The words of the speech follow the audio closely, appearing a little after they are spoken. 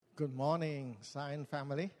Good morning, Zion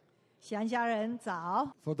family. 喜安家人早。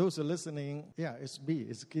 For those who are listening, yeah, it's me,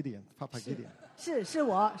 it's Gideon, Papa Gideon. 是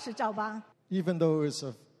我是赵邦。 Even though it's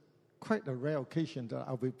quite a rare occasion that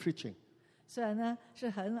I'll be preaching, 虽然呢是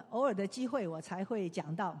很偶尔的机会，我才会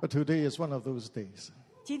讲到。 but today is one of those days.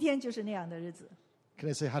 今天就是那样的日子。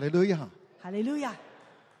 Can I say hallelujah? 哈利路亚！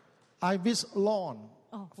 I miss Lon,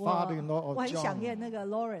 我 father-in-law of 很想 John. 念那个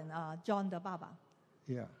Lauren 啊 ，John 的爸爸，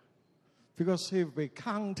 Yeah, because he would be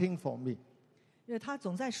counting for me. 因为他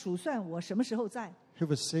总在数算我什么时候在。 He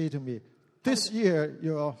would say to me, "This year,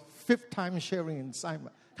 your fifth time sharing in Simon."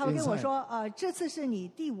 他会跟我说，这次是你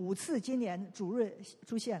第5次今年主日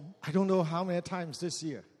出现。 I don't know how many times this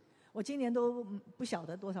year. 我今年都不晓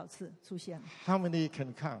得多少次出现。 How many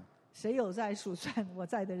can count? 谁有在数算我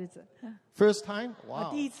在的日子？ First time?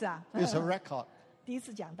 Wow. 第一次啊， It's a record. 第一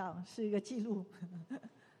次讲到是一个记录。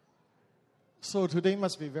 So today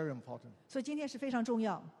must be very important. 所以今天是非常重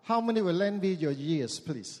要。 How many will lend me your ears,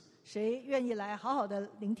 please? 谁愿意来好好的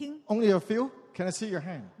聆听？ Only a few? Can I see your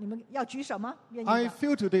hand? 你们要举手吗？愿意 I 的。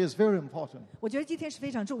 feel today is very important 我觉得今天是非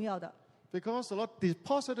常重要的， because the Lord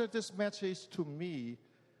deposited this message to me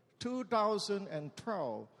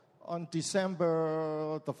 2012 on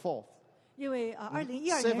December the 4th. 因为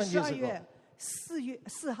2012年 7 years 12月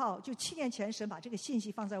4号，就7年前，神把这个信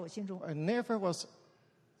息放在我心中， I never was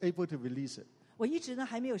able to release it. 我一直呢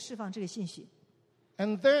还没有释放这个信息。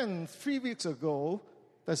 And then 3 weeks ago,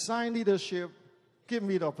 the Zion leadership gave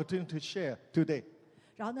me the opportunity to share today.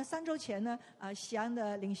 然后呢，3周前呢，西安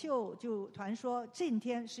的领袖就团说，今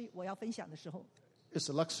天是我要分享的时候， It's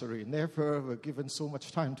a luxury. Never were given so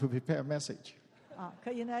much time to prepare a message.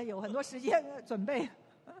 可以呢有很多时间准备。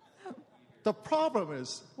 The problem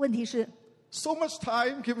is, 问题是， so much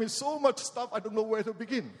time, give me so much stuff, I don't know where to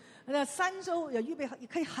begin. 那3周也预备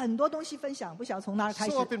可以很多东西分享，不晓得从哪儿开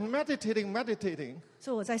始 So。I've been meditating.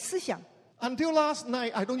 所以我在思想， Until last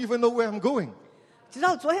night, I don't even know where I'm going. 直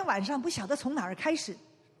到昨天晚上不晓得从哪儿开始。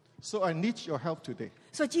 So I need your help today.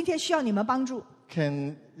 所以今天需要你们帮助。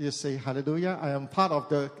 Can you say hallelujah? I am part of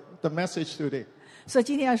the message today. 所以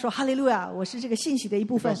今天要说哈利路亚，我是这个信息的一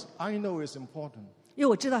部分， Because I know it's important. 因为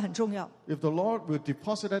我知道很重要。 If the Lord will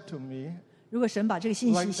deposit that to me, 如果神把这个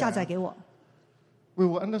信 Like 息 that. 下载给我， we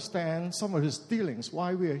will understand some of His dealings,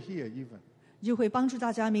 why we are here even. 就会帮助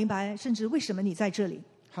大家明白，甚至为什么你在这里。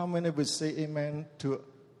 How many would say amen to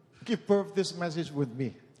give birth this message with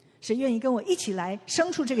me? 谁愿意跟我一起来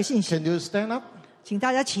生出这个信息？ Can you stand up? 请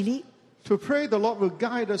大家起立 To pray, the Lord will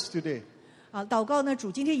guide us today. 祷告呢，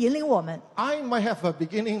主今天引领我们。 I might have a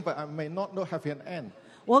beginning, but I may not have an end.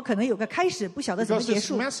 我可能有个开始，不晓得怎么 Because 结 this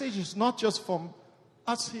束。 message is not just from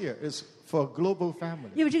us here, it's for a global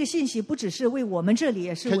family. 因为这个信息不只是为我们这里，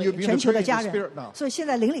也是 Can you 为 begin 全 to 球 pray 的 in 家 the 人 Spirit now? 所以现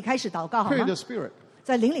在灵里开始祷告，好 Pray 吗 in the？ Spirit.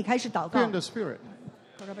 在灵里开始祷 Pray 告 in。the Spirit.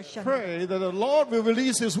 Pray that the Lord will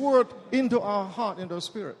release His word into our heart, into the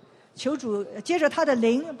Spirit. 求主接着他的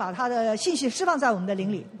灵，把他的信息释放在我们的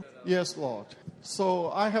灵里。 Yes, Lord. So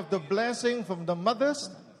I have the blessing from the mothers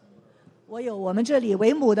我有我们这里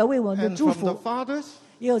为母的为我们的 and 祝 from the 福， fathers,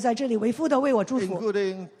 也有在这里为父的为我祝福，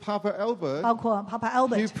 including Papa Albert. 包括 Papa He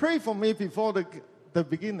Albert prayed for me before the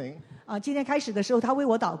beginning. 今天开始的时候他为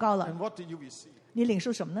我祷告 And 了。 what did you receive? 你领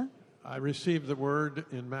受什么呢？ I received the word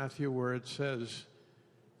in Matthew where it says,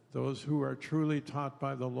 "Those who are truly taught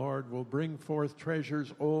by the Lord will bring forth treasures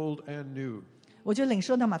old and new." 我就领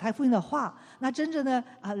受到马太福音的话，那真正的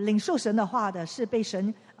领受神的话的是被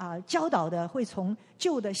神教导的，会从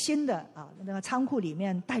旧的新的那个仓库里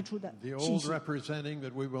面带出的 The 信 old 息。 representing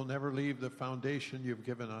that we will never leave the foundation you've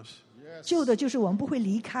given us. 旧的就是我们不会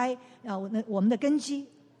离开我们的根基，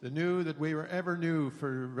 The new that we were ever new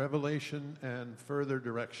for revelation and further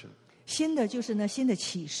direction. 新的就是呢新的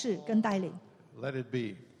启示跟带领。 Let it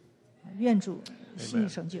be. 愿主心意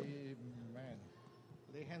成就， Amen.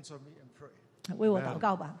 Lay hands on me and pray. 为我祷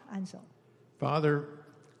告吧，按手。 Father,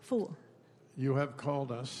 父， you have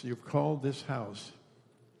called us. You've called this house.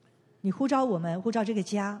 你呼召我们，呼召这个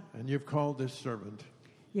家， And you've called this servant.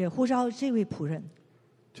 也呼召这位仆人。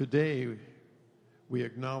 Today, we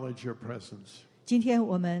acknowledge your presence. 今天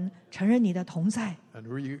我们承认你的同在， And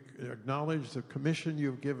we acknowledge the commission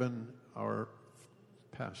you've given our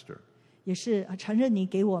pastor. 也是承认你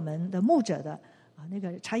给我们的牧者的那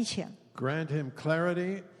个差遣。 Grant him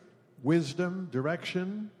clarity, wisdom,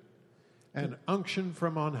 direction, and unction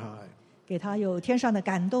from on high. 给他有天上的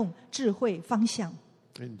感动、智慧、方向。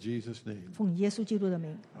 In Jesus' name. 奉耶稣基督的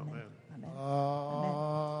名，阿门 Amen.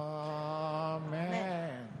 阿门。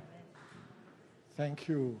 Amen. Thank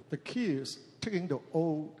you. The key is taking the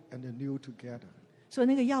old and the new together. 所以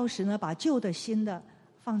那个钥匙呢，把旧的、新的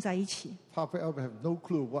放在一起。 Papa Albert have no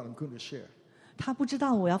clue what I'm going to share. 他不知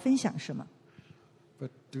道我要分享什么。 But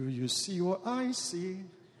do you see what I see?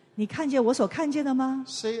 你看见我所看见的吗？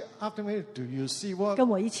 Say after me, do you see what 跟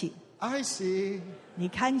我一起， I see? 你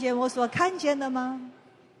看见我所看见的吗？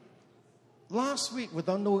 Last week,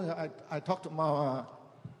 without knowing, I talked to Mama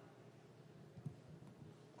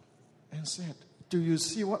and said, do you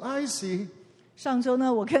see what I see? 上周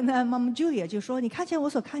呢，我跟妈妈 Julia 就说：“你看见我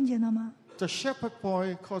所看见的吗 The shepherd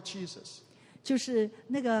boy called Jesus.？” 就是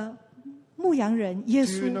那个牧羊人耶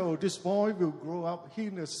Do you 稣， know this boy will grow up,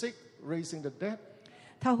 healing the sick, raising the dead?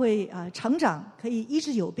 他会成长，可以医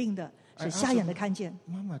治有病的，使瞎眼的看见。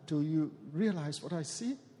 Mama, do you realize what I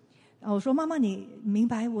see? 我说：“妈妈，你明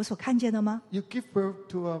白我所看见的吗？ You give birth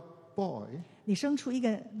to a boy, 你生出一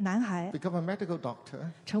个男孩， become a medical doctor.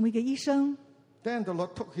 成为一个医生， Then the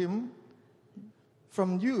Lord took him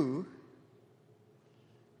from you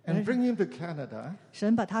and bring him to Canada,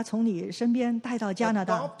 神把他从你身边带到加拿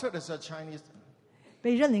大， adopted as a Chinese,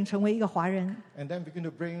 被认领成为一个华人， and then begin to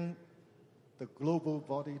bring the global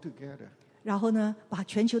body together. 然后呢，把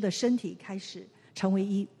全球的身体开始成为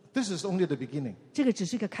一。 This is only the beginning. 这个只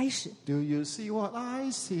是个开始。 Do you see what I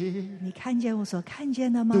see? 你看见我所看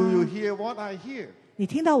见的吗？ Do you hear what I hear? 你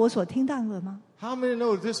听到我所听到的吗？ How many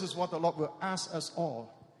know this is what the Lord will ask us all?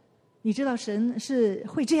 你知道神是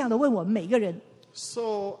会这样的问我们每个人。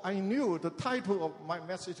 So I knew the title of my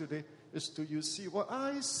message today is Do you see what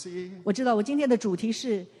I see? 我知道我今天的主题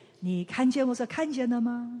是：你看见我所看见的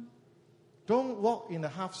吗？ Don't walk in a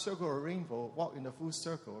half circle or rainbow, walk in a full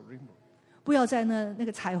circle or rainbow. 不要在那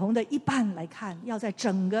个彩虹的一半来看，要在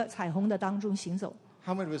整个彩虹的当中行走。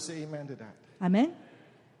 How many will say amen to that? 阿门。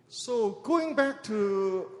 So going back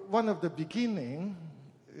to one of the beginning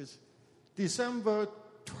is December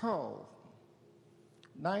 12,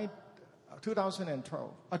 2012.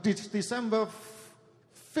 December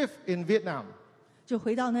 5th in Vietnam. 就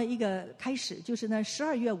回到那一个开始，就是那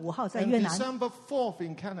12月5号在 And 越南， December 4th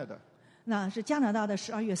in Canada. 那是加拿大的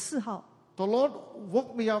12月4号。 The Lord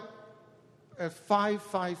woke me up at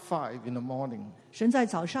 5:55 in the morning. 神在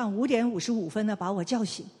早上5点55分呢把我叫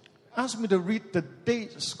醒， Asked me to read the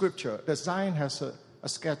date scripture that Zion has a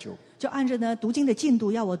schedule. 就按着呢读经的进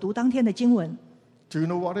度要我读当天的经文。 Do you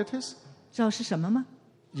know what it is? 知道是什么吗？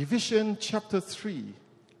 Ephesians chapter 3,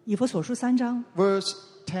 以弗所书3章 verse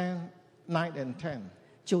 10, 9 and 10.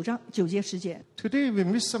 9节10节。 Today we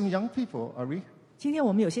miss some young people, are we? 今天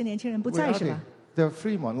我们有些年轻人不 Where 在 are 是 they? 吧？ They're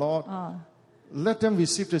Fremont, Lord. 啊， Let them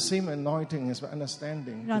receive the same anointing as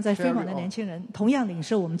understanding. 让 to 在飞 carry 往的 on. 年轻人同样领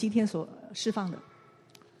受我们今天所释放的。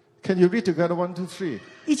 Can you read together 1, 2, 3?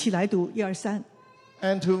 一起来读1、2、3。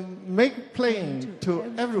 And to make plain to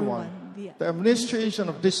everyone the administration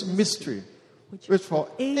of this mystery, which for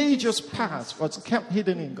ages past was kept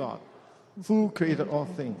hidden in God, who created all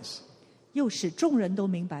things. 又使众人都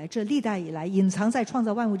明白，这历代以来隐藏在创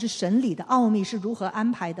造万物之神里的奥秘是如何安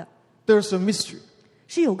排的。 There's a mystery.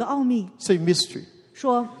 是有个奥秘， Say mystery.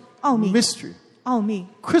 说奥秘， Mystery. 奥秘。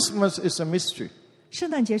 Christmas is a mystery. 圣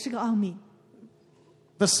诞节是个奥秘，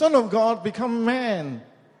 The Son of God become man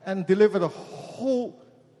and deliver the whole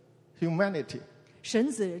humanity. 神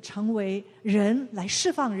子成为人来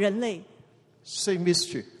释放人类， Say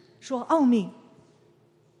mystery. 说奥秘。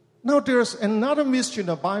 Now there's another mystery in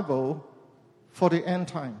the Bible for the end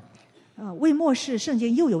time. 为末世圣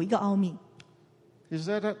经又有一个奥秘， Is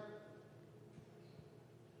that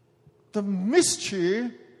the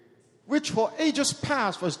mystery which for ages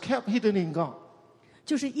past was kept hidden in God.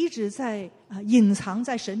 就是一直在隐藏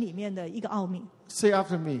在神里面的一个奥秘， Say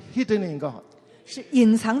after me, hidden in God. 是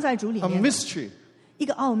隐藏在主里 A 面的 mystery. 一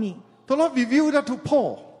个奥秘。 The Lord revealed that to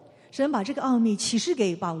Paul. 神把这个奥秘启示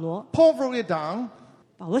给保罗， Paul wrote it down.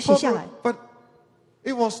 保罗写下来。 But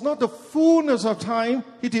it was not the fullness of time.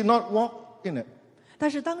 He did not walk in it. 但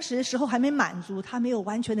是当时时候还没满足，他没有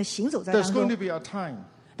完全的行走在 There's 当 going 中 to。be a time.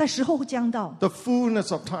 但时候将到， The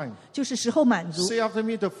fullness of time. 就是时候满足。 Say after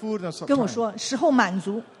me, the fullness of 跟我 time. 说，时候满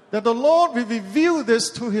足， That the Lord will reveal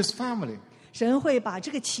this to his family. 神会把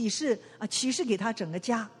这个启示启示给他整个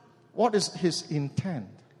家。 What is his intent?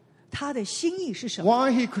 他的心意是什么？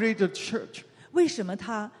 Why he created church? 为什么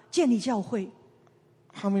他建立教会？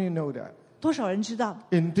 How many know that? 多少人知道？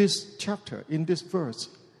 In this chapter, in this verse,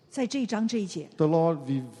 在这一章这一节， the Lord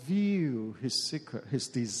revealed his secret, his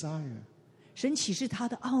desire. 神启示他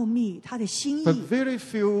的奥秘，他的心 But 意。 very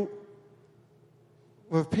few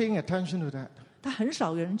were paying attention to that, 他很少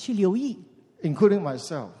有人去留意， including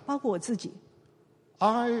myself. 包括我自己。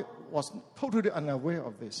 I was totally unaware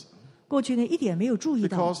of this 过去呢一点没有注意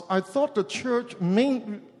到， because I thought the church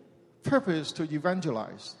main purpose to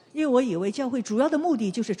evangelize. 因为我以为教会主要的目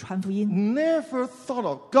的就是传福音， Never thought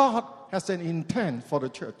of God has an intent for the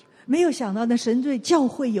church. 没有想到呢，神对教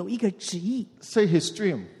会有一个旨意， Say his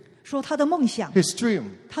dream. 说他的梦想， His dream.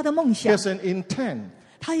 他的梦 He 想， has an intent.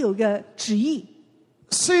 他有个旨意。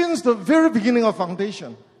 Since the very beginning of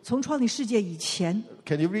foundation. 从创立世界以前，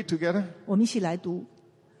 Can you read together? 我们一起来读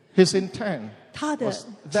His intent 他的 was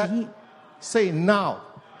旨 that 意 say now.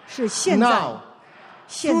 是现在 Now.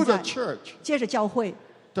 现 Through the 在 church. 接着教会，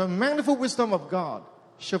 The manifold wisdom of God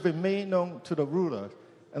shall be made known to the rulers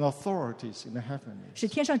and authorities in the heavens. 使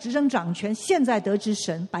天上执政掌权，现在得知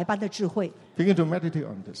神百般的智慧。 Begin to meditate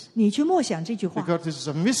on this. 你去默想这句话， Because this is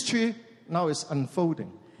a mystery, now it's unfolding.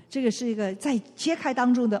 这个是一个在揭开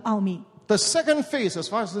当中的奥秘。 The second phase, as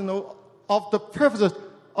far as you know, of the purpose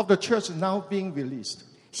of the church is now being released.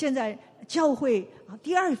 现在教会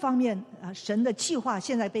第二方面神的计划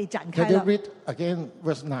现在被展开 Can you 了。 read again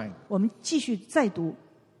verse 9? 我们继续再读，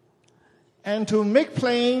 And to make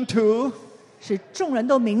plain to 使众人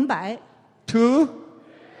都明白，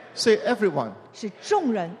 say everyone. 使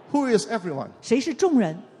众人， Who is everyone? 谁是众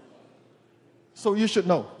人？ So you should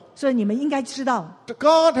know. 所以你们应该知道，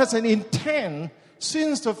 God has an intent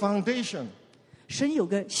since the foundation. 神有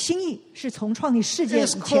个心意，是从创立世 It 界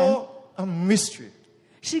is 以前， called a mystery.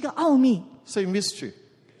 是一个奥秘， Say mystery.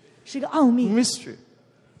 是一个奥秘， Mystery.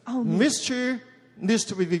 奥秘 Mystery needs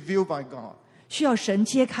to be revealed by God. 需要神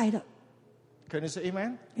揭开的。 Can you say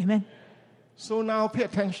amen? Amen， So now pay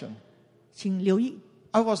attention. 请留意，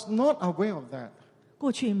 I was not aware of that.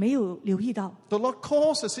 过去没有留意到， The Lord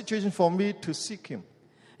caused a situation for me to seek Him.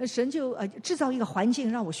 神就制造一个环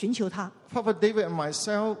境让我寻求他。 Papa David and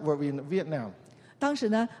myself were in Vietnam. 当时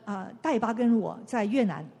呢，戴巴跟我在越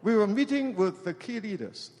南， We were meeting with the key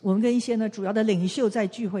leaders. 我们跟一些呢主要的领袖在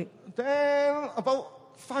聚会。 Then about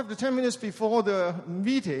 5 to 10 minutes before the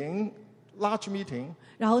meeting, large meeting,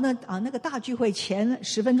 然后呢，那个大聚会前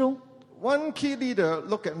10分钟， one key leader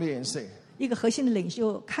looked at me and said, 一个核心的领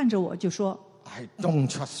袖看着我就说 I don't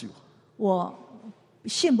trust you. 我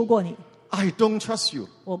信不过你， I don't trust you.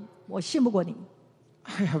 我信不过你。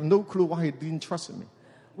 I have no clue why he didn't trust me.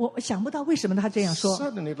 我想不到为什么他这样说。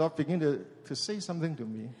 Suddenly, Lord began to say something to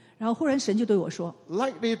me. 然后忽然神就对我说，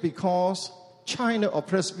 Likely because China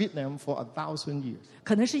oppressed Vietnam for 1,000 years.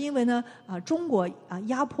 可能是因为呢，中国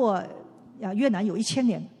压迫越南有1000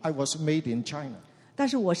年， I was made in China. 但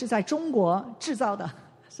是我是在中国制造的，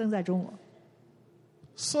生在中国。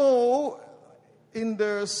 So, in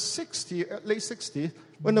the late 60s,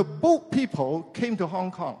 when the boat people came to Hong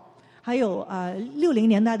Kong, 还有60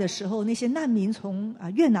年代的时候，那些难民从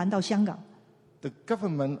越南到香港， the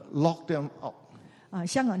government locked them up.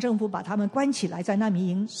 香港政府把他们关起来在难民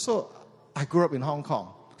营， So, I grew up in Hong Kong.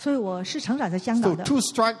 所以我是成长在香 So, 港的。 two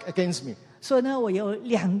strike against me. 所以呢，我有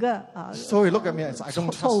2个So he looked at me and said, I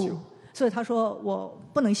don't 错 trust 误 you. 所以他说我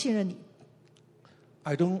不能信任你，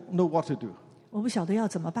 I don't know what to do. 我不晓得要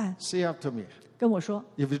怎么办。 Say after me. 跟我说，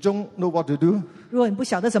 If you don't know what to do, 如果你不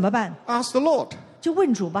晓得怎么办， ask the Lord. 就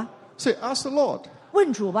问主吧， Say, ask the Lord.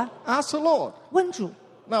 问主吧， Ask the Lord. 问主。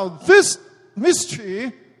 Now, this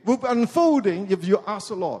mystery will be unfolding if you ask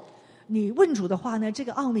the Lord. 你问主的话呢，这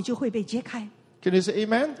个奥秘就会被揭开。 Can you say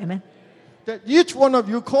amen? Amen。 That each one of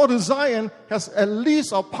you called to Zion has at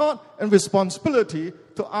least a part and responsibility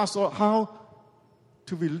to ask Lord how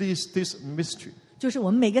to release this mystery. 就是我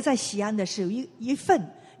们每个在西安的是有一份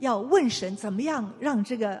要问神怎么样让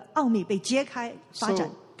这个奥秘被揭开发展。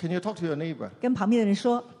 So, can you talk to your neighbor, 跟旁边的人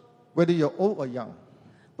说， whether you're old or young?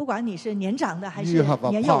 不管你是年长的还是 You have a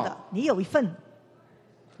年幼的 part.，你有一份，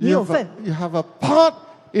你有份， You have a part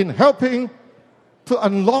in helping to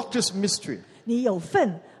unlock this mystery. 你有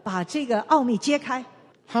份把这个奥秘揭开。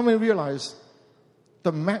 How many realize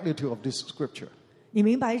the magnitude of this scripture? 你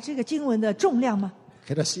明白这个经文的重量吗？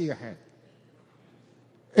 Can I see your hand?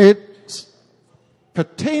 It's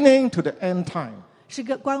pertaining to the end time. 是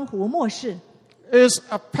个关乎末世， It's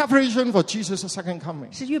a preparation for Jesus' second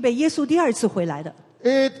coming. 是预备耶稣第2次回来的。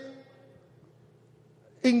 It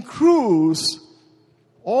includes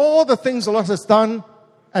all the things the Lord has done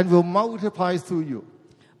and will multiply through you.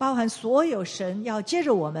 包含所有神要接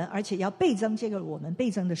着我们，而且要倍增接着我们倍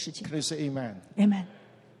增的事情。 Can you say amen? Amen。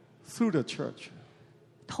 Through the church.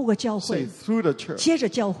 透过教 Say 会， through the church. 接着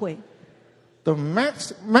教会， The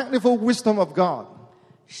manifold wisdom of God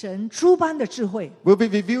神诸般的智慧 will be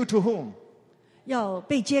revealed to whom? 要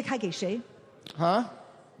被揭开给谁？ Huh?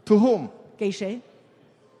 To whom? 给谁？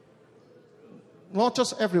 Not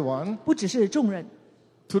just everyone. 不只是众人，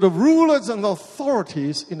 To the rulers and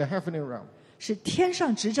authorities in the heavenly realm. 是天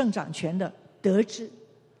上执政掌权的得知。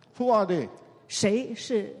 Who are they? 谁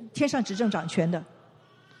是天上执政掌权的？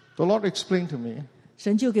 The Lord explained to me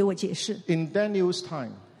神就给我解释， in Daniel's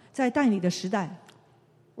time. 在但以理的时代，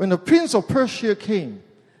 When the prince of Persia came,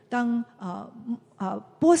 当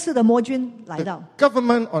波斯的魔军来到， the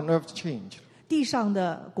government on earth changed. 地上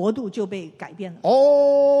的国度就被改变了。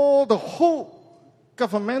 All the whole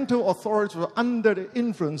governmental authorities were under the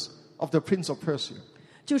influence of the prince of Persia.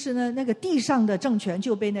 就是呢，那个地上的政权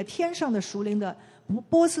就被那天上的属灵的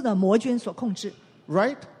波斯的魔军所控制，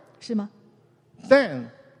 Right? 是吗？ Then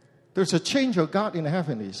there's a change of God in the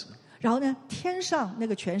heavens. 然后呢，天上那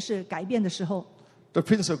个权势改变的时候， The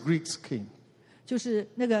prince of Greeks came. 就是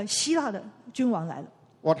那个希腊的君王来了。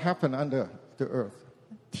 What happened under the earth?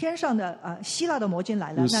 天上的希腊的魔君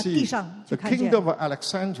来了， You 那 see, 地上就 the 看见， kingdom of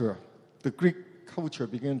Alexandria, the Greek culture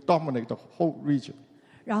began to dominate the whole region.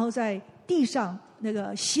 然后在地上那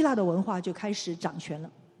个希腊的文化就开始掌权了。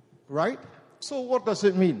 Right? So what does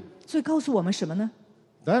it mean? 所以告诉我们什么呢？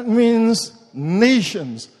 That means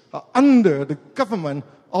nations are under the government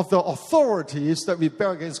of the authorities that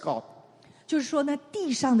rebel against God. 就是说呢，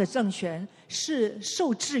地上的政权是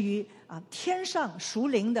受制于天上属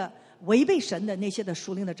灵的违背神的那些的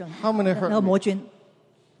属灵的政 How many 那 heard 个 me? 魔君，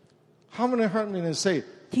 How many heard me and say,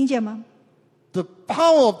 听见吗？ the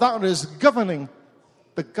power of darkness is governing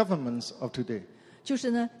the governments of today? 就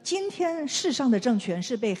是呢，今天世上的政权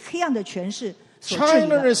是被黑暗的权势所治理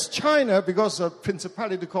China 的。 is China because of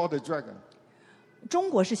principality called the dragon. 中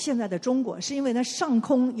国是现在的中国，是因为呢上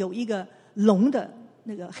空有一个龙的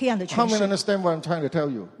那个黑暗的 How 权 many 势。 understand what I'm trying to tell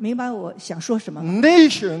you? 明白我想说什么吗？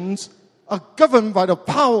 Nations are governed by the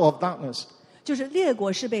power of darkness. 就是列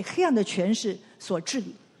国是被黑暗的权势所治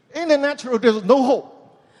理， In the natural, there's no hope.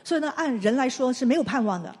 所以呢，按人来说是没有盼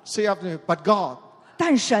望的。 Say after me, but God,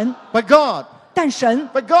 但神， but God, 但神，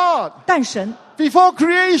 but God. 但神， Before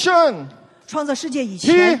creation, 创造世界以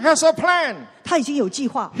He 前， has a plan. 他已经有计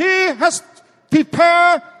划， He has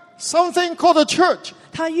prepared something called the church.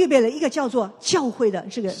 他预备了一个叫做教会的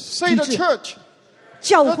这个 Say 机 the 制。 church.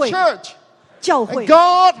 教 The 会， church. 教 And 会，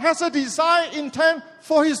 God has a design intent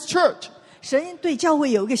for His church. 神对教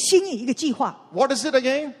会有一个心意，一个计划， What is it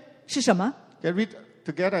again? 是什么？ Can we read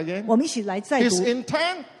together again? 我们一起来再 His 读。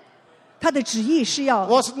 intent 他的旨意是要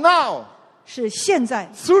was now 是现在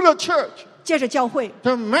through the church. 借着教会，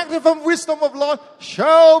 The magnificent wisdom of Lord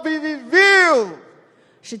shall be revealed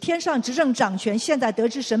使天上执政掌权，现在得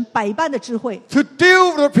知神百般的智慧， to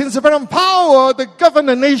deal with the principality and power that govern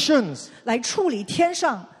the nations. 来处理天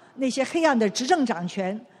上那些黑暗的执政掌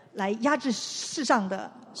权，来压制世上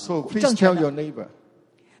的 So please 政 tell 权 your 的。 neighbor,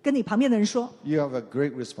 跟你旁边的人说， you have a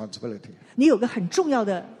great responsibility. 你有个很重要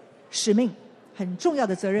的使命，很重要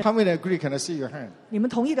的责任。 How many agree? Can I see your hand? 你们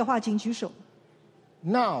同意的话，请举手。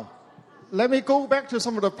 Now, let me go back to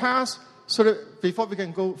some of the past so that before we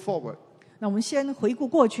can go forward. 那我们先回顾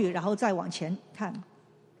过去，然后再往前看。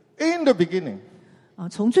 In the beginning,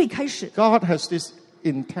 从最开始， God has this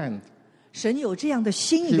intent. 神有这样的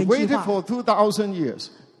心意 He 跟计 waited 划， for 2,000 years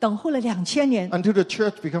等候了2000年， until the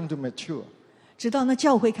church became to mature. 直到那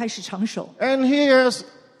教会开始成熟。 And He has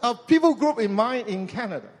a people group in mind in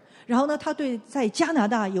Canada. 然后呢，他对在加拿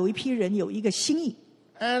大有一批人有一个心意，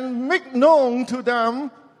 And make known to them,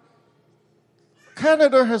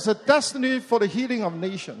 Canada has a destiny for the healing of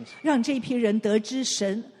nations. 让这一批人得知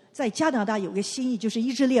神在加拿大有个心意，就是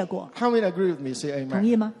医治列国。 How many agree with me? Say 同 amen.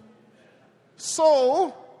 意吗？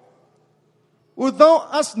 So,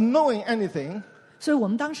 without us knowing anything, 所以我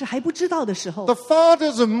们当时还不知道的时候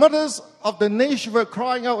the，fathers and mothers of the nation were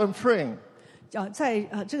crying out and praying. 在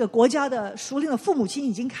这个国家的属灵的父母亲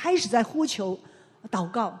已经开始在呼求、祷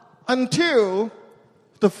告， Until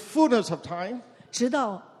the fullness of time, 直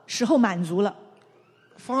到时候满足了。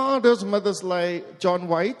 fathers and mothers like John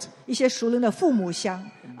White, 一些属灵的父母像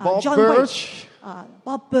Bob John Birch,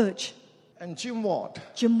 White、Bob Birch、 and Jim Ward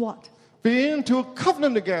Jim Watt， began to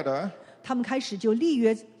covenant together 他们开始就立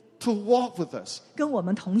约 to walk with us. 跟我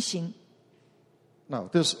们同行， Now,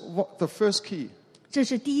 this the first key. 这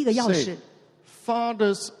是第一个钥 Say, 匙，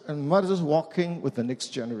 fathers and mothers walking with the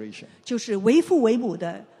next generation. 就是为父为母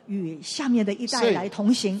的与下面的一代 Say, 来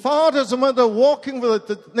同行， fathers and mothers walking with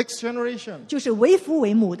the next generation. 就是为父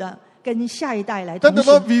为母的跟下一代来 Then 同 the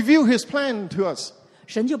Lord 行。 revealed His plan to us.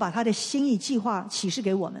 神就把他的心意计划启示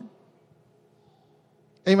给我们。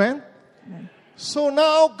 Amen? So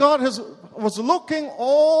now God was looking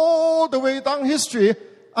all the way down history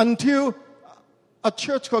until a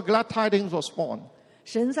church called Glad Tidings was born.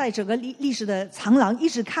 神在整个历史的长廊一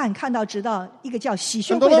直看到，直到一个叫喜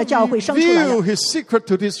讯 And the 会的 Lord 教会生出来了。 revealed His secret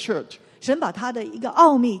to this church. 神把他的一个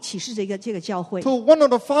奥秘启示这个教会。 To one of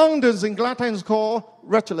the founders in Glad Tidings called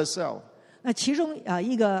Rachel Lascelles. 那其中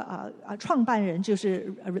一个创办人就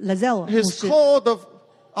是 Lazelle 牧 He's 师， called the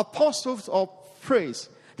apostles of praise.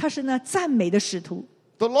 他是呢赞美的使徒。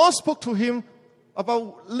 The Lord spoke to him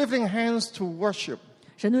about lifting hands to worship.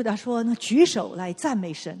 神对他说呢，举手来赞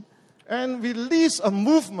美神。 and released a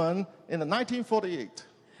movement in 1948.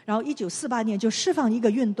 然后1948年就释放一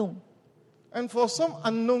个运动， And for some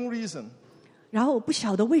unknown reason, 然后不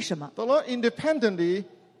晓得为什么， the Lord independently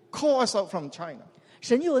called us out from China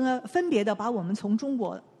神又呢分别的把我们从中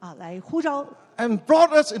国来呼召， and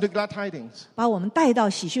brought us into Glad Tidings 把我们带到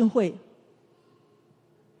喜讯会，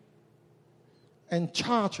 and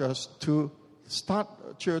charged us to start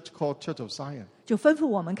a church called Church of Zion. 就吩咐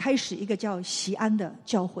我们开始一个叫西安的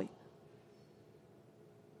教会。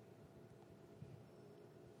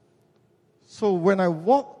 So when I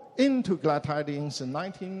walked into Glad Tidings in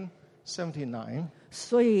 1979,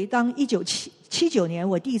 所以当1979年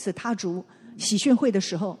我第一次踏足喜讯会的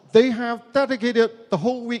时候， they have dedicated the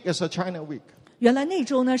whole week as a China week. 原来那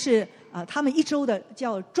周呢是他们一周的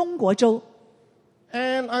叫中国周。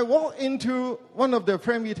 And I walked into one of their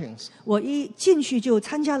prayer meetings, 我一进去就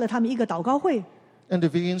参加了他们一个祷告会， and they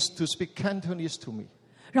begins to speak Cantonese to me.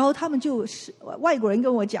 然后他们就是外国人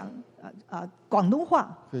跟我讲广东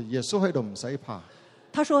话。耶穌喺度唔使怕，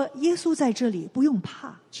他说：“耶稣在这里，不用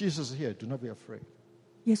怕。 Jesus here, do not be afraid.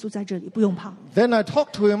 耶稣在这里，不用怕。” Then I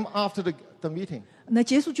talked to him after the meeting. 那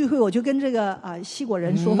结束聚会，我就跟这个西国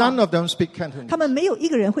人说话 None，of them speak Cantonese. 他们没有一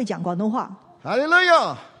个人会讲广东话，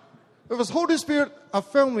 Hallelujah! It was Holy Spirit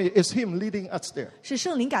affirmed me. It's Him leading us there. 是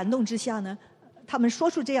圣灵感动之下呢，他们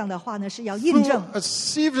说出这样的话呢，是要印 Through 证。 a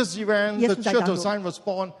serious event, the 耶稣在 Church 当 of 中。 Zion was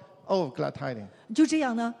born out of Glad Tidings. 就这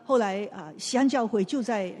样呢，后来西安教会就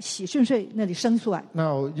在喜顺税那里生出来。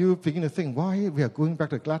 Now you begin to think, why we are going back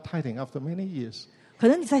to Glad Tidings after many years? 可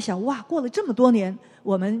能你在想，哇，过了这么多年，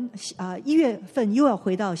我们1月份又要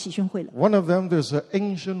回到喜讯会了， One of them, there's an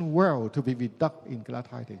ancient well to be dug in Glad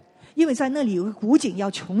Tidings. 因为在那里有个古井要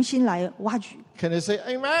重新来挖掘。 Can they say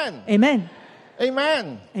Amen?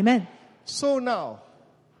 Amen，Amen。 Amen. So now,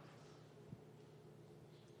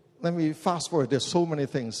 let me fast forward. There's so many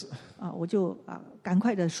things. 我就赶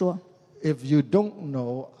快的说， If you don't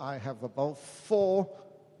know, I have about 4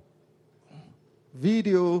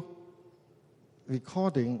 video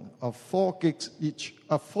recording of 4 gigs each,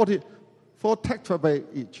 4 terabyte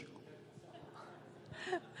each.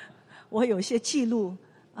 我有些记录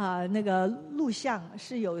那个录像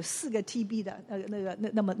是有4个 TB 的，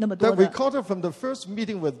那么多 That 的。 recorded from the first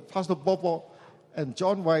meeting with Pastor Bobo and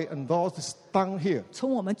John White and those down here.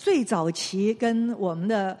 从我们最早期跟我们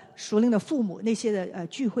的属灵的父母那些的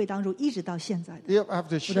聚会当中，一直到现在的 Yep, I have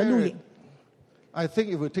to 我的 share 录 it. 影。 I think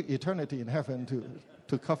it will take eternity in heaven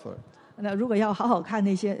to cover it. 那如果要好好看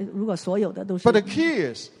那些，如果所有的都是 But the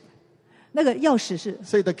key is, 那个钥匙是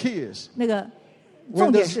say the key is, 那个 when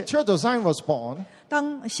重 the 点是， Church of Zion was born,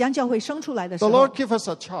 当西安教会生出来的时 the 候 Lord，gave us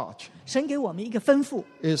a charge. 神给我们一个吩咐，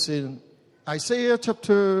 It's in Isaiah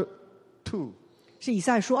chapter 2. 是以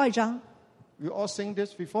赛亚书2章， You all sing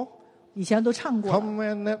this before? 以前都唱过。 Come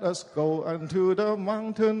and let us go unto the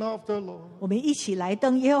mountain of the Lord, 我们一起来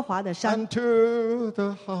登耶和华的山， unto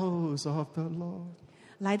the house of the Lord.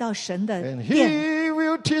 来到神的 And 殿， He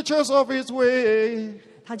will teach us of His way.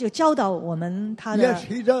 他就教导我们他的 Yes,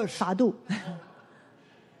 he does. 法度。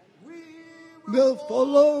 Will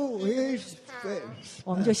follow his face.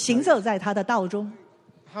 我们就行走在他的道中。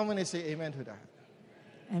 How many say amen to that?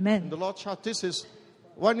 Amen。 The Lord charged. This is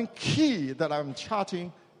one key that I'm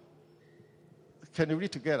charging. Can you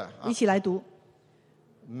read together? 一起来读。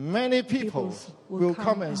 Many people will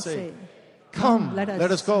come and say, Come, Come,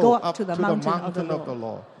 let us go up to the mountain of the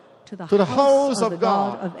Lord, to to the house of of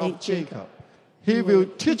God of Jacob. He will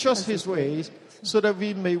teach us His ways so that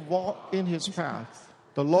we may walk in His path.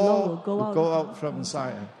 The Lord will go out from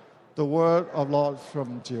Zion. The word of Lord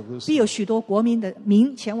from 必 Jerusalem. 有许多国民的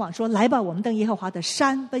民前往说：“来吧，我们登耶和华的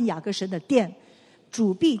山，奔雅各神的殿。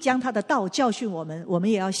主必将他的道教训我们，我们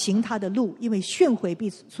也要行他的路，因为训诲必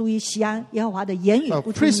出于西安，耶和华的言语 Now,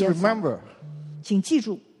 不出于 please 耶和华。 remember, 请记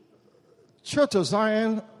住， Church of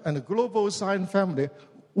Zion and the global Zion family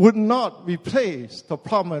would not replace the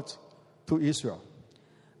promise to Israel.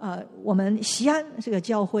 我们西安这个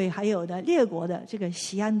教会，还有的列国的这个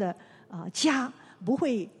西安的家，不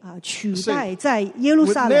会取代在耶路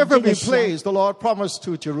Would 撒冷 never 这个西安， replace the Lord promised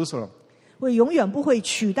to Jerusalem. 会永远不会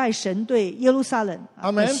取代神对耶路撒冷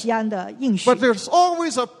Amen 西安的应许 But。there's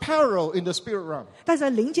always a parallel in the spirit realm. 但在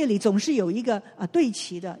灵界里总是有一个对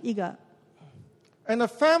齐的一个， And the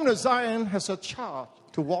family of Zion has a charge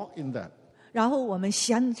to walk in that. 然后我们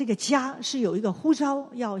西安这个家是有一个呼召，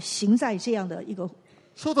要行在这样的一个，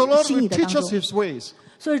 So the Lord 心 will 意的 teach 当 us 中。 His ways.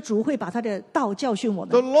 所以主会把他的道教训我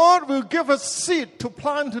The 们， Lord will give us seed to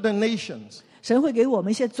plant to the nations. 神会给我们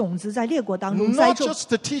一些种子在列国当中栽 Not 种， just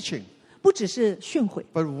the teaching, 不只是训诲，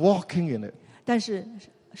 but walking in it. 但是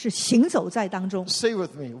是行走在当中。 Say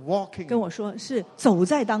with me, walking. 跟我说是走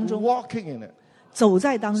在当中， Walking in it. 走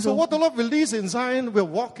在当 So 中。 what the Lord released in Zion, we're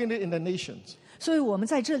walking it in the nations. 所以我们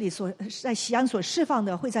在这里在西安所释放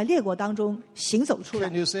的，会在列国当中行走出来。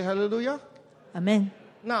 Can you say hallelujah? Amen。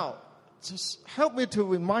 Now, just help me to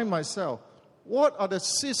remind myself, what are the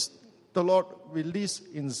seeds the Lord released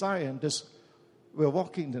in Zion? This we're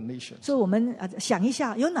walking in the nations. 所以我们想一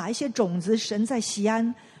下，有哪一些种子神在西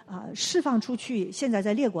安释放出去，现在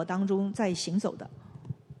在列国当中在行走的？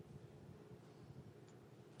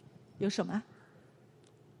有什么？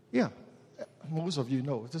 Yeah, most of you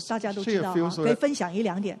know. Just 大家都 share 知道 a few 啊， so 可以 that 分享一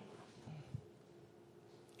两点。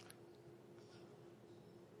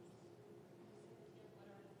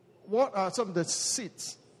 what are some of the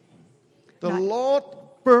seeds the Right. Lord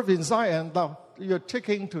birthed in Zion that you're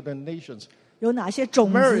taking to the nations? 有哪些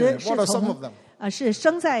种 Mary, 子 what are 是 some 从 of them? 是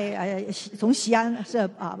生在从西安是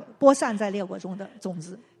播散在列国中的种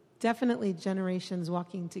子 Definitely generations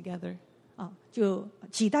walking together. 就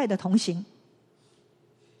几代的同行，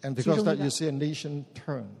 And because that 其中一个。 you see a nation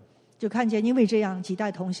turn. 就看见因为这样几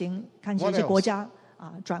代同行，看见一 What 些 else? 国家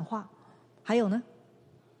转化。还有呢？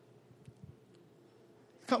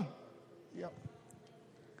 Come. Yeah.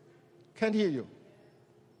 Can't hear you.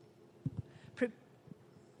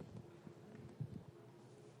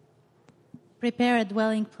 Prepare a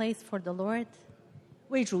dwelling place for the Lord.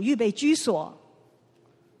 为主预备居所，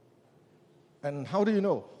 And how do you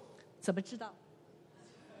know? 怎么知道？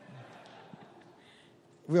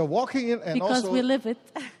 We are walking in, and Because we also live it.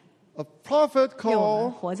 a prophet 因为我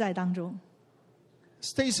们 called 活在当中。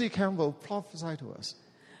 Stacy Campbell prophesied to us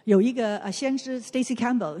有一个先知 Stacy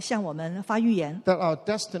Campbell 向我们发预言， that our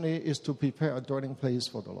destiny is to prepare a dwelling place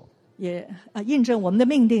for the Lord. 也印证我们的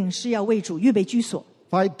命定是要为主预备居所。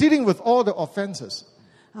 By dealing with all the offenses.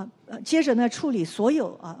 接着呢，处理所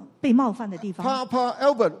有被冒犯的地方。 Papa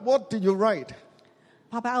Albert, what did you write?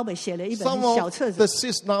 Papa Albert 写了一本 Some 小 of 册 the 子，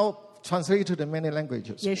 seeds now translated to the many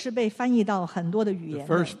languages. 也是被翻译到很多的语 The 言。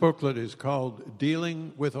 first booklet is called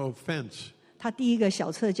Dealing with Offense. 他第一个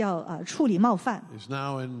小册叫处理冒犯， It's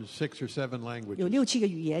now in 6 or 7有 languages. 6、7个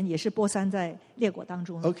语言，也是播散在列国当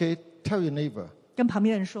中。 Okay, tell your neighbor. 跟旁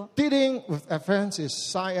边人说， Dealing with offense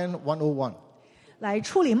is Zion 101. 来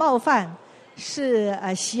处理冒犯是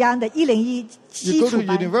西安的101 You 基 go to 础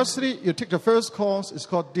班， university, you take the first course, it's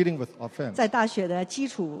called Dealing with Offense. 在大学的基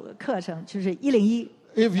础课程就是101。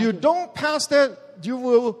 If you don't pass that, you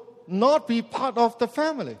will not be part of the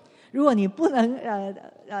family. 如果你不能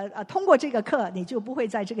通过这个课，你就不会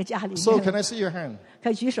在这个家里 So can 面。 I see your hand?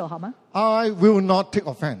 可以举手好吗？ I will not take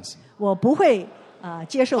offense. 我不会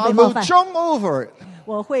接受 I 被冒 will 犯， jump over it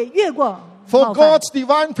我会越过 for 冒犯， God's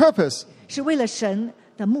divine purpose. 是为了神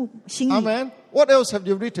的心意。 Amen. What else have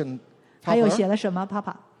you written, 还有 Papa? 写了什么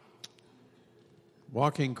？Papa，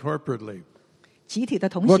 Walking corporately. 集体的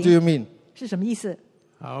同 What do you 行 mean? 是什么意思？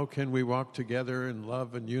 How can we walk together in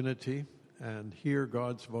love and unity and hear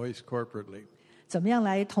God's voice corporately? 怎么样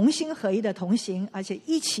来同心合一的同行，而且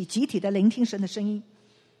一起集体的聆听神的声音？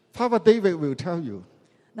 Papa David will tell you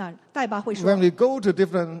那戴爸会说 when，we go to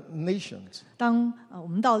different nations, 当我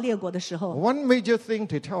们到列国的时候， one major thing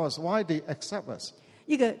to tell us why they accept us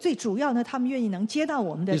一个最主要呢，他们愿意能接到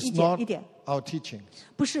我们的 is 一点 not 一点， our teachings,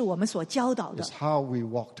 不是我们所教导的 it's，how we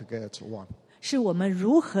walk together as one. 是我们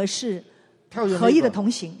如何是 Tell your 合一的 neighbor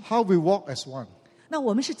同行。 how we walk as one. 那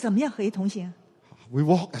我们是怎么样合一同行？ We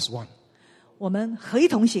walk as one. 我们合一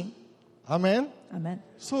同行。 Amen. 阿门。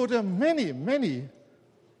 So there are many, many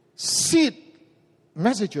seed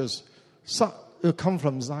messages come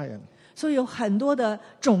from Zion. 所以有很多的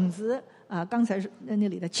种子刚才那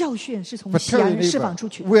里的教训是从 But 西 tell your 安释放出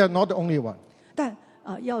neighbor, 去的。 we are not the only one. 但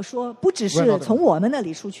要说，不只 We're not 是 the- 从我们那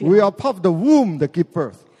里出去， We are part of the womb that give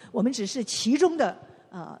birth. 我们只是其中的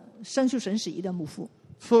生出神使仪的母父。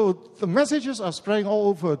 So the messages are spreading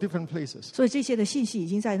all over different places. 所以这些的信息已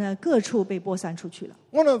经在那各处被播散出去了。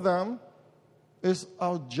 One of them is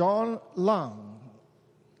our John Lang.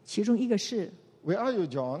 其中一个是 Where are you,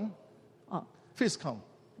 John? 哦， Please come.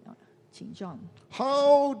 请 John，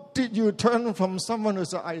 How did you turn from someone who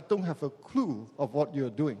said, I don't have a clue of what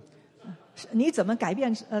you're doing? 你怎么改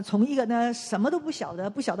变从一个呢什么都不晓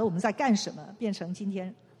得我们在干什么，变成今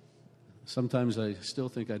天？ Sometimes I still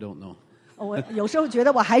think I don't know. 我有时候觉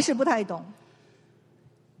得我还是不太懂。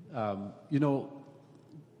 You know,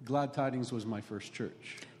 Glad Tidings was my first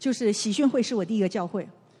church. 就是喜讯会是我第一个教会，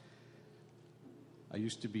 I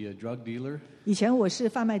used to be a drug dealer, 以前我是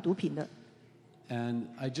贩卖毒品的， and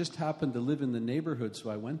I just happened to live in the neighborhood, so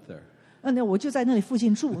I went there. 那我就在那里附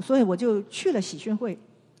近住，所以我就去了喜讯会。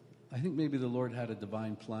 I think maybe the Lord had a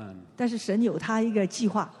divine plan. 但是神有他一个计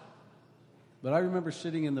划， But I remember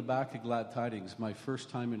sitting in the back of Glad Tidings, my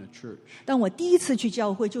first time in a church. 当我第一次去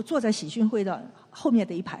教会，就坐在喜讯会的后面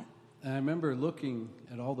的一排。And I remember looking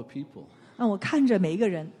at all the people 让我看着每一个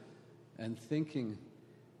人， and thinking,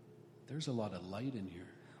 there's a lot of light in here.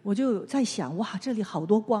 我就在想，哇，这里好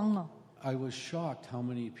多光啊！ I was shocked how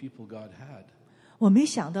many people God had. 我没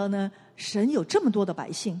想到呢，神有这么多的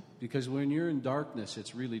百姓。 Because when you're in darkness,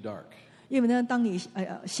 it's really dark. 因为呢，当你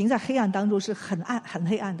行在黑暗当中是很暗、很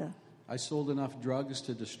黑暗的。 I sold enough drugs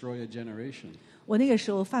to destroy a generation. 我那个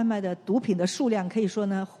时候贩卖的毒品的数量，可以说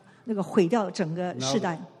呢，那个毁掉整个 Now 世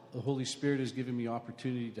代。 the Holy Spirit has given me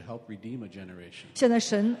opportunity to help redeem a generation. 现在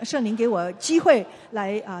圣灵给我机会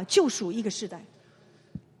来救赎一个世代。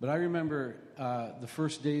 But I remember the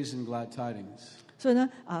first days in Glad Tidings. 所以呢，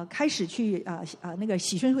开始去那个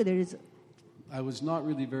喜讯会的日子， I was not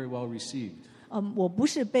really very well received. 我不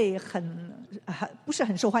是被不是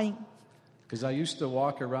很受欢迎。 Because I used to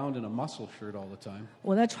walk around in a muscle shirt all the time.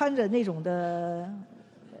 我呢穿着那种的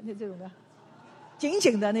紧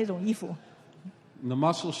紧的那种衣服。 And the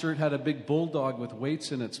muscle shirt had a big bulldog with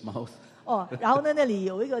weights in its mouth. 哦，然后呢，那里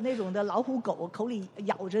有一个那种的老虎狗，口里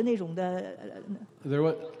咬着那种的。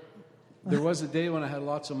There was a day when I had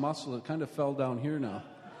lots of muscle. It kind of fell down here now.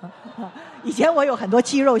 以前我有很多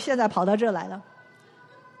肌肉，现在跑到这来了。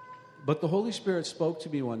 But the Holy Spirit spoke to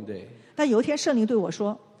me one day. 但有一天，圣灵对我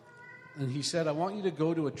说 And he said, I want you to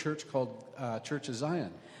go to a church called Church of Zion,：“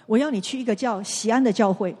 我要你去一个叫西安的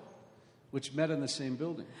教会， which met in the same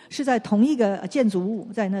building. 是在同一个建筑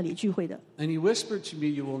物，在那里聚会的。 And he whispered to me,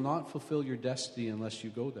 you will not fulfill your destiny unless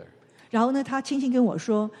you go there. 然后呢，他轻轻跟我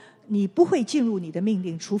说：你不会进入你的命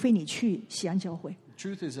令，除非你去西安教会。 The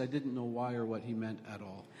truth is, I didn't know why or what he meant at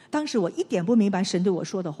all. 当时我一点不明白神对我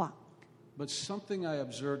说的话， But something I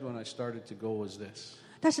observed when I started to go was this.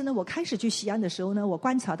 但是呢，我开始去西安的时候呢，我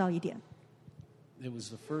观察到一点， It was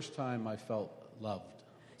the first time I felt loved.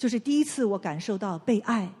 就是第一次我感受到被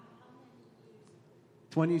爱。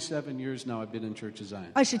 27 years now I've been in Church of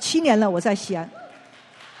Zion. 27年了，我在西安。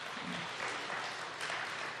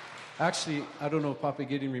 Actually, I don't know if Papa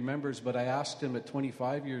Gideon remembers, but I asked him at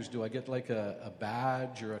 25 years, do I get like a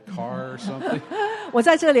badge or a car or something? 我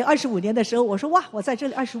在这里25年的时候，我说哇，我在这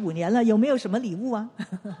里25年了，有没有什么礼物啊？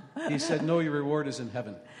 He said, no, your reward is in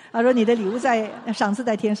heaven. 他说你的礼物赏赐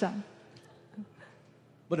在天上。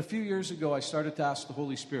 But a few years ago, I started to ask the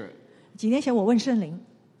Holy Spirit, 几年前我问圣灵，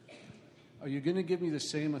 are you going to give me the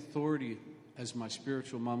same authority as my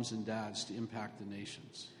spiritual moms and dads to impact the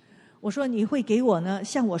nations? 我说你会给我呢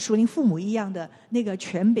像我属灵父母一样的那个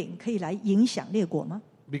权柄，可以来影响列国吗？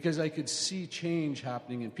 Because I could see change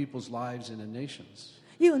happening in people's lives and in nations.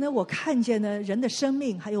 因为呢，我看见呢人的生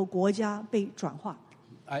命还有国家被转化。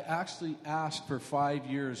 I actually asked for 5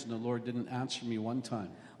 years and the Lord didn't answer me one time.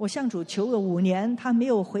 我向主求了5年，他没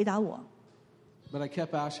有回答我。 But I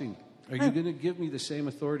kept asking, are you going to give me the same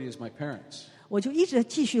authority as my parents? 我就一直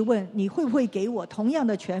继续问，你会不会给我同样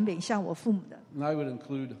的权柄，像我父母的？ And I would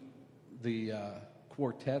include the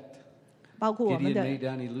quartet, 包括我们 Gideon, 的 May,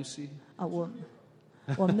 Danny, Lucy.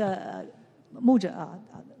 我们的牧者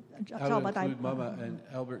赵 I would 巴代， include Mama and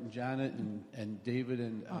Albert and Janet and David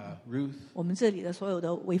and Ruth. 我们这里的所有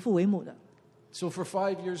的为父为母的。 So for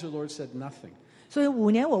 5 years, the Lord said nothing. 所以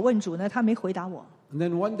5年我问主呢，他没回答我。 And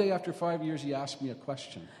then one day after 5 years, he asked me a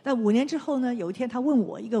question. 但5年之后呢，有一天他问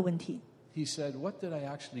我一个问题： He said, what did I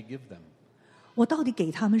actually give them? 我到底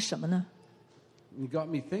给他们什么呢？ And he got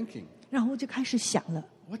me thinking, 然后我就开始想了，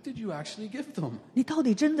 what did you actually give them? 你到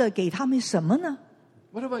底真的给他们什么呢？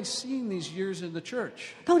 What have I seen these years in the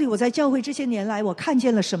church? 到底我在教会这些年来，我看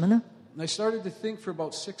见了什么呢？ And I started to think for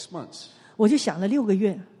about 6 months. 我就想了6个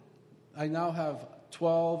月。 I now have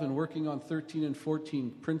 12 and working on 13 and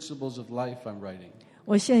 14 principles of life I'm writing.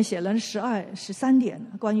 我现在写了13点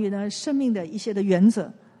关于呢生命的一些的原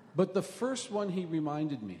则。 But the first one he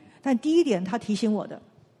reminded me, 但第一点，他提醒我的，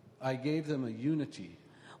 I gave them a unity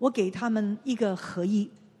我给他们一个合一。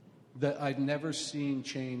 that I've never seen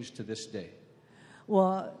change to this day.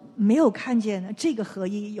 我没有看见这个合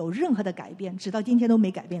一有任何的改变，直到今天都没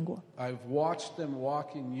改变过。 I've watched them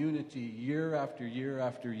walk in unity year after year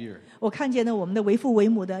after year. 我看见呢我们的为父为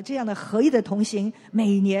母的这样的合一的同行，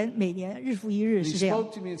每年日复一日 And 是 he 这样。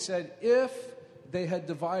 spoke to me and said, if they had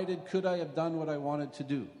divided, could I have done what I wanted to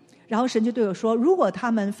do? 然后神就对我说：“如果他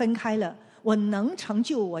们分开了，我能成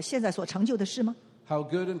就我现在所成就的事吗？ How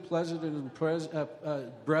good and pleasant and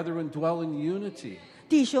brethren dwell in unity.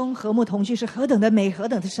 弟兄和睦同居是何等的美，何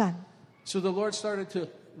等的善。” So the Lord started to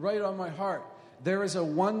write on my heart, there is a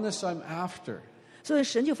oneness I'm after. 所以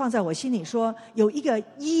神就放在我心里说，有一个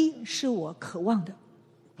一是我渴望的。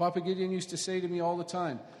 Papa Gideon used to say to me all the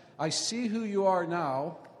time, I see who you are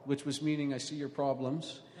now, which was meaning I see your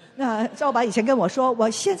problems. 那赵爸以前跟我说，我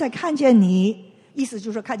现在看见你，意思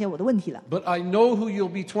就是说看见我的问题了。 But I know who you'll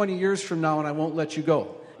be 20 years from now, and I won't let you go.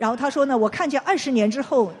 然后他说呢，我看见20年之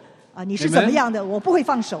后你是怎么样的，我不会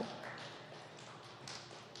放手。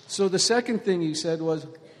 So the second thing he said was,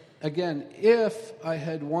 again, if I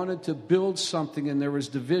had wanted to build something and there was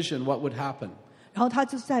division, what would happen? 然后他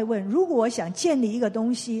就在问，如果我想建立一个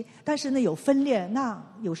东西，但是呢有分裂，那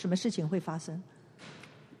有什么事情会发生？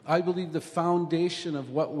 I believe the foundation of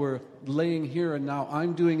what we're laying here and now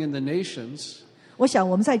I'm doing in the nations 我想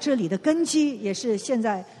我们在这里的根基也是现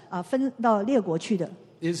在分到列国去的，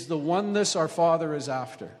 is the oneness our Father is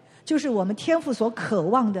after. 就是我们天父所渴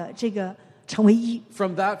望的这个成为一。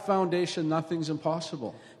 From that foundation, nothing's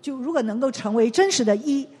impossible. 就如果能够成为真实的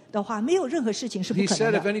一的话，没有任何事情是不 He 可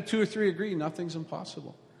said 能 if 的。 any 2 or 3 agree, nothing's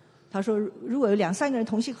impossible. 他说，如果有2、3个人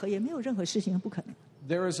同心合意，没有任何事情不可能。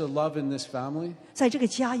 There is a love in this family 在这个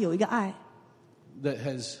家有一个爱， that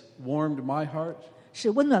has warmed my heart, 是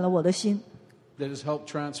温暖了我的心， that has helped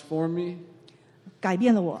transform me. 改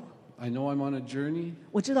变了我。 I know I'm on a journey,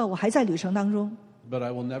 我知道我还在旅程当中， but I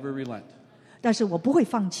will never relent. 但是我不会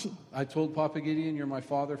放弃。 I told Papa Gideon, you're my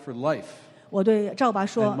father for life. 我对赵爸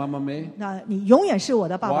说 And Mama May,，那你永远是我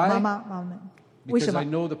的爸爸 Why? 妈妈妈妈。为 because 什么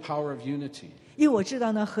I？know the power of unity. 因为我知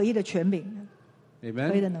道呢，合一的权柄，合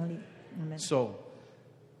一的 Amen? 能力。So,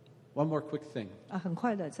 one more quick thing. 很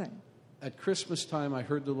快的在 At Christmas time, I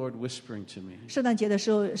heard the Lord whispering to me, 圣诞节的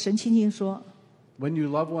时候，神轻轻说， when you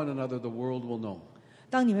love one another, the world will know.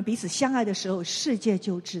 当你们彼此相爱的时候，世界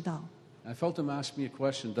就知道。 I felt him ask me a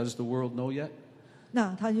question, does the world know yet?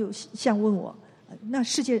 那他就像问我，那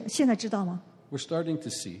世界现在知道吗？ We're starting to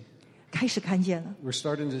see. 开始看见了， We're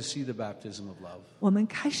starting to see the baptism of love. 我们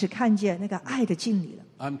开始看见那个爱的敬礼了。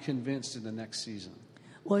 I'm convinced in the next season,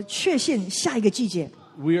 我确信下一个季节，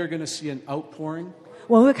 we are going to see an outpouring,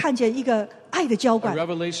 我们会看见一个爱的浇 a 灌，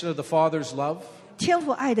 revelation of the Father's love 天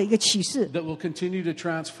父爱的一个启示， that will continue to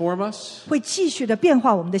transform us, 会继续的变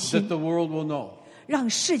化我们的 that 心， the world will know. 让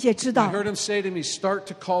世界知 I 道。 heard him say to me, start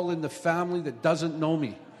to call in the family that doesn't know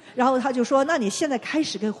me, 然后他就说：“那你现在开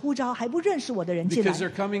始跟呼召还不认识我的人进来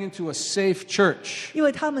because，they're coming into a safe church. 因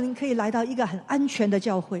为他们可以来到一个很安全的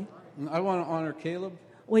教会。 And I want to honor Caleb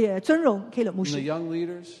我也尊荣 Caleb 牧 and the 师， young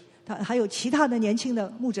leaders. 他还有其他的年轻的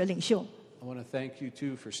牧者领袖。 I want to thank you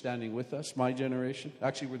too for standing with us, my generation.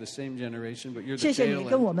 Actually, we're the same generation, but you're 谢 the 谢你 tail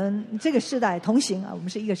跟 end. 我们这个世代同行啊，我们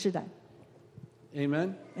是一个世代。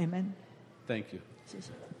 Amen. Amen。 Thank you. 谢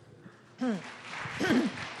谢。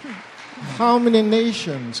 How many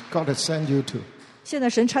nations God has sent you to? 现在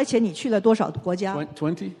神差遣你去了多少国家？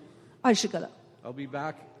 20? 20个了。 I'll be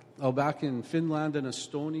back. I'll back in Finland and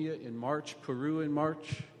Estonia in March, Peru in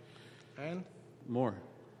March, And more.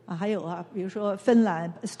 还有比如说芬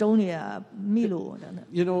兰、Estonia、秘鲁等等。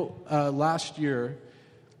 You know, last year,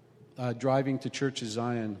 driving to Church of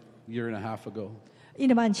Zion a year and a half ago, 1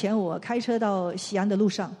年半前，我开车到西安的路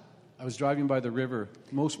上， I was driving by the river.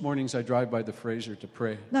 Most mornings I drive by the Fraser to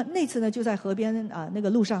pray. 那次呢就在河边那个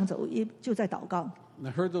路上走，就在祷告。 And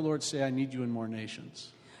I heard the Lord say, I need you in more nations.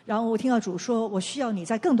 然后我听到主说，我需要你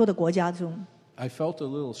在更多的国家中。 I felt a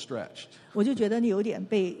little stretched. 我就觉得你有点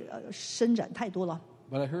被伸展太多了。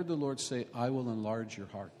 But I heard the Lord say, I will enlarge your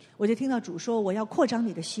heart. 我就听到主说，我要扩张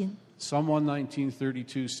你的心。 Psalm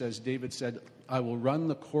 119:32 says, David said, I will run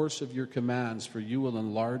the course of your commands, for you will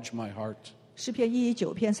enlarge my heart. 诗篇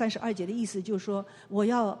119篇32节的意思就是说，我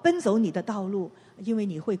要奔走你的道路，因为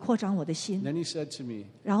你会扩张我的心 And。then he said to me,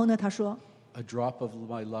 然后呢，他说， a drop of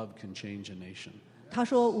my love can change a nation. 他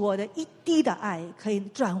说我的一滴的爱可以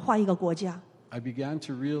转化一个国家。 I began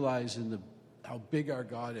to realize how big our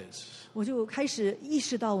God is. 我就开始意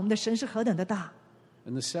识到我们的神是何等的大。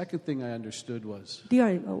 And the second thing I understood was 第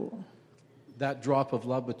二个， that drop of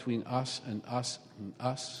love between us and us and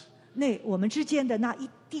us 那我们之间的那一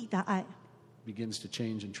滴的爱， begins to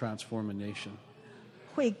change and transform a nation.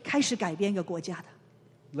 会开始改变一个国家的。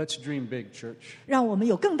 Let's dream big, church. 让我们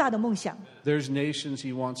有更大的梦想， There's nations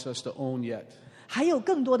he wants us to own yet. 还有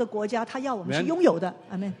更多的国家，他要我们去 Amen 拥有的。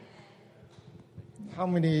阿门。 how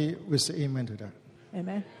many will say amen to that? 阿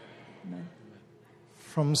门。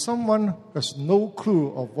 From someone who has no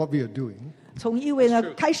clue of what we are doing, 从一位呢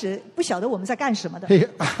开始不晓得我们在干什么的， he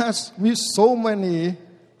asked me so many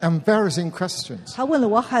embarrassing questions 他问了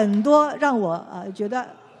我很多让我觉得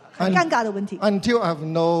很尴尬的问题， until I have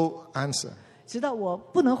no answer. 直到我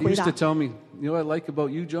不能 He 回 used 答 to。tell me, you know what I like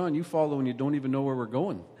about you, John? You follow and you don't even know where we're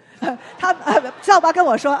going. 他赵爸跟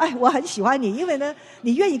我说：“哎，我很喜欢你，因为呢，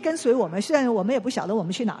你愿意跟随我们，虽然我们也不晓得我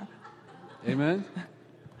们去哪儿， Amen?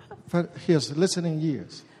 But he has listening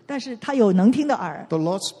ears. 但是他有能听的耳。 The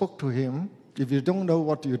Lord spoke to him If you don't know,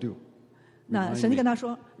 what do you do? 那神就跟他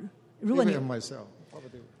说，如果 Give 你 it myself. What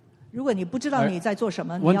would I do? 如果你不知道你在做什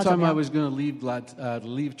么，你 One 要怎 time 么 I 样？ was going to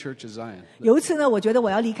leave Church of Zion 有一次呢，我觉得我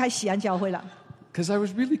要离开喜安教会了， because I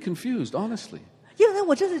was really confused, honestly. 因为呢，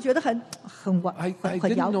我真是觉得很 I 很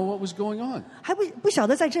didn't 摇 know，what was going on. 还不晓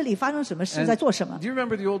得在这里发生什么事， And 在做什么 do。you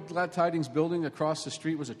remember the old Glad Tidings building across the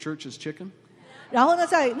street was a Church's Chicken? 然后呢，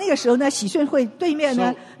在那个时候呢，喜讯会对面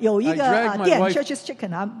呢 So, 有一 I 个 dragged my 店 wife- Church's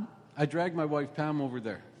Chicken 啊， I dragged my wife Pam over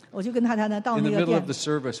there. 我就跟太太呢到 In 那 the 个 middle 店 of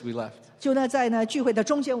the，service, we left. 就呢在呢聚会的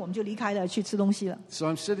中间，我们就离开了去吃东西了。 So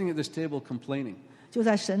I'm sitting at this table complaining. 就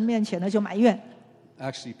在神面前呢就埋怨。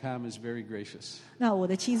 Actually, Pam is very gracious. 那我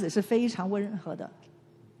的妻子是非常温和的，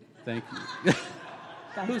 Thank you.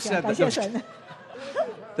 感 Who 谢 said that? 感谢神，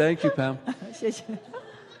 Thank you, Pam. 谢谢。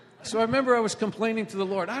 So I remember I was complaining to the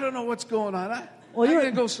Lord. I don't know what's going on. I'm Well, you're-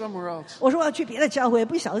 going to go somewhere else. 我说我要去别的教会，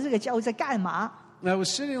不晓得这个教会在干嘛。 And I was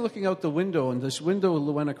sitting looking out the window, and this window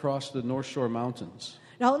went across the North Shore Mountains.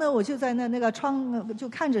 然后呢，我就在那个窗就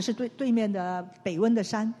看着是对面的北温的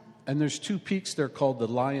山。 And there's two peaks there called the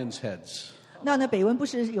Lion's Heads. 那呢，北温不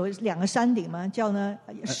是有2个山顶吗？叫呢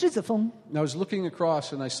狮子峰。 And I was looking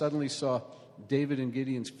across, and I suddenly saw David and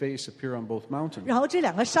Gideon's face appear on both mountains. 然后这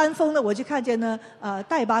2个山峰呢，我就看见呢，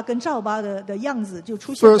戴巴跟赵巴的样子就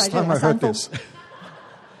出现在 First 这 time 2 I 个山 heard 峰。 this.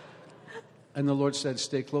 And the Lord said,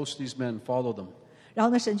 "Stay close to these men, follow them, 然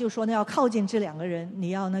后呢，神就说呢，要靠近这2个人，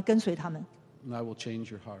你要呢跟随他们。 and I will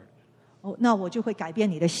change your heart." 哦，那我就会改变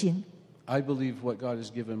你的心。 I believe what God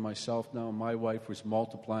has given myself now, my wife was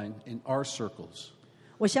multiplying in our circles.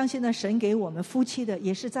 我相信呢，神给我们夫妻的，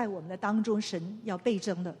也是在我们的当中，神要倍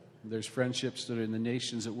增的。 There's friendships that are in the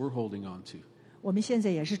nations that we're holding on to. 我们现在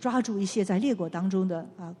也是抓住一些在列国当中的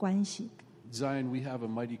关系。 Zion, we have a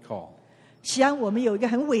mighty call 西安，我们有一个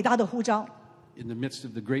很伟大的呼召， in the midst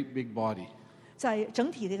of the great big body. 在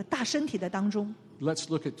整体这个大身体的当中， Let's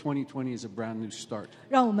look at 2020 as a brand new start.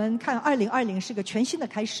 让我们看2020是个全新的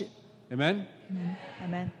开始。 Amen?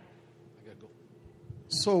 Amen。 I gotta go.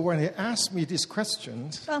 So when he asked me these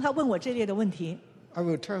questions, 当他问我这类的问题， I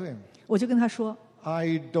will tell him, 我就跟他说，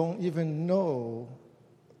 I don't even know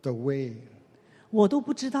the way. 我都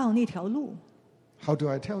不知道那条路， How do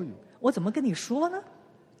I tell you? 我怎么跟你说呢？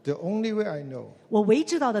 The only way I know, 我唯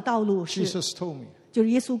知道的道路是， Jesus told me, 就是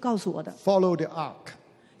耶稣告诉我的， follow the ark.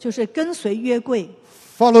 就是跟随约柜，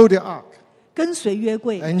 Follow the ark, 跟随约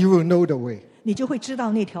柜， and you will know the way. 你就会知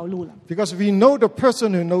道那条路了。 Because we know the person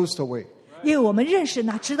who knows the way. 因为我们认识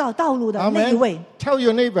那知道道路的那一位。 Tell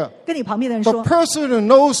your neighbor, 跟你旁边的人 the 说， person who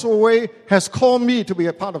knows the way has called me to be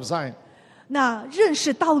a part of Zion. 那认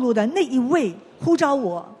识道路的那一位呼召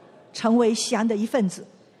我成为西安的一份子。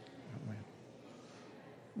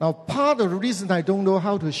 Now, part of the reason I don't know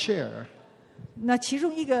how to share 那其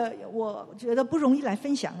中一个我觉得不容易来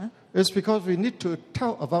分享呢， is because we need to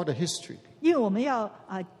tell about the history. 因为我们要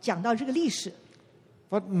讲到这个历史。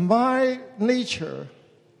 But my nature,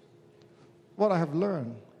 what I have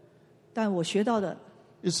learned, 但我学到的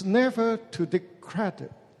is never to take credit.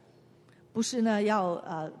 不是呢要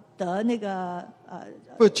得那个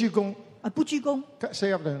不鞠躬，不鞠躬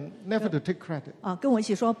say up there, never to take credit. 跟我一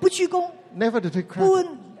起说不鞠躬， Never to take 不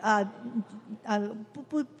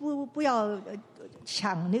credit. 不要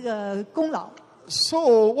抢那个功劳。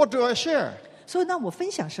 So, what do I share? 所以那我分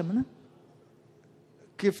享什么呢？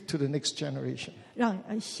 Give to the next generation. 让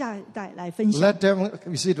下一代来分享， Let them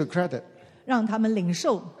receive the credit. 让他们领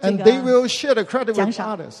受这 And they 个 will share the credit 奖 with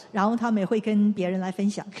赏 others.，然后他们也会跟别人来分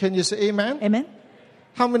享。 Can you say amen? Amen。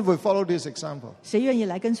 How many will follow this example? 谁愿意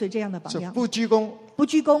来跟随这样的榜 So, 样？不鞠躬，不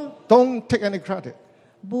鞠躬， don't take any credit.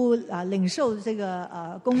 不领受这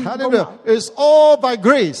个功 Hallelujah. 劳 It's all by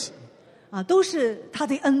grace. 都是他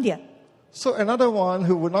的恩典。 So another one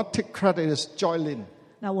who will not take credit is Joy Lin.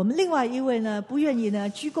 那我们另外一位呢，不愿意呢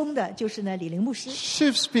鞠躬的，就是呢李林牧师，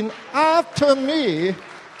 She's been after me,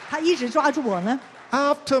 他一直抓住我呢，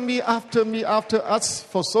 after us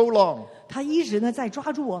for so long. 他一直呢在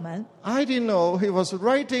抓住我们， I didn't know he was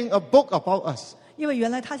writing a book about us. 因为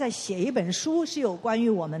原来他在写一本书是有关于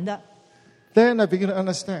我们的。 Then I begin to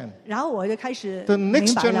understand. 然后我就开始 The 明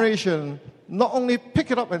next 白了， generation not only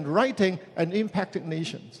pick it up and writing and impacted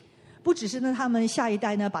nations. 不只是呢他们下一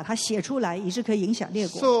代呢把它写出来，也是可以影响列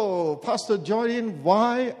国。 So, Pastor Joylin,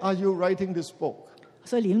 why are you writing this book?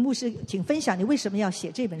 所以李林牧师，请分享你为什么要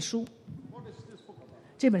写这本书？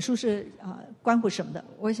这本书是关乎什么的？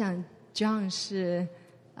我想 John 是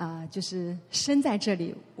就是生在这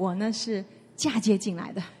里，我呢是嫁接进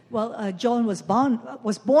来的。 Well, John was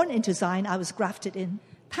born into Zion. I was grafted in.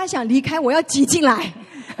 他想离开，我要挤进来。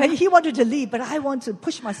 And he wanted to leave, but I want to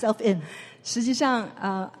push myself in. 实际上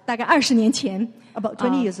大概20年前 About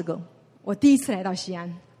 20 years ago, 我第一次来到西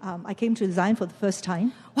安， I came to Zion for the first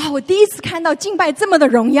time. 哇，我第一次看到敬拜这么的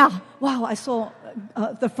荣耀。 Wow, I saw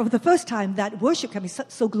for the first time that worship can be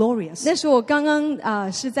so glorious. 那时候我刚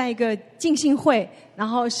刚是在一个浸信会，然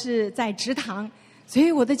后是在职堂，所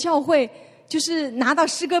以我的教会就是拿到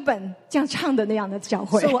诗歌本这样唱的那样的教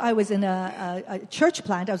会。 So I was in a church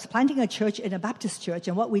plant. I was planting a church in a Baptist church,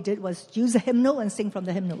 and what we did was use a hymnal and sing from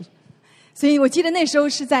the hymnals. 所以我记得那时候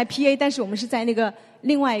是在 PA， 但是我们是在那个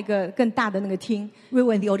另外一个更大的那个厅， We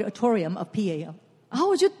were in the auditorium of PA. 然后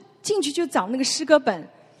我就进去就找那个诗歌本，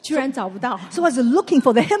居然找不到。 So I was looking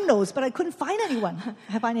for the hymnals, but I couldn't find anyone.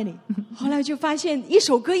 I find any. 后来就发现一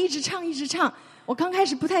首歌一直唱一直唱，我刚开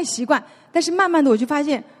始不太习惯，但是慢慢的我就发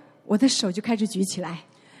现我的手就开始举起来。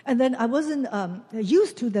 And then I wasn't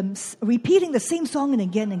used to them repeating the same song and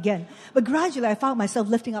again. But gradually I found myself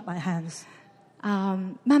lifting up my hands.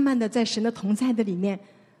 慢慢的在神的同在的里面，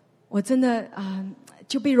我真的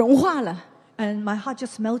就被融化了。 And my heart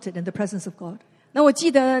just melted in the presence of God. 那我记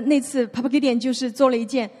得那次 Papa Gideon 就是做了一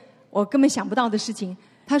件我根本想不到的事情。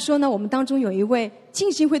他说呢，我们当中有一位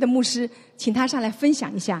浸信会的牧师，请他上来分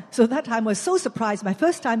享一下。 So that time I was so surprised. My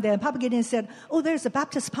first time there, and Papa Gideon said, "Oh, there's a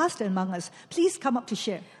Baptist pastor among us. Please come up to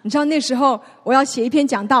share." 你知道那时候我要写一篇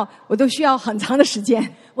讲道，我都需要很长的时间，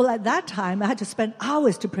 Well, at that time, I had to spend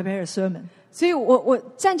hours to prepare a sermon. 所以我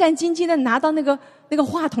战战兢兢的拿到那个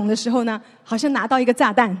话筒的时候呢，好像拿到一个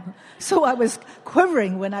炸弹。 So I was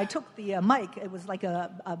quivering when I took the mic. It was like a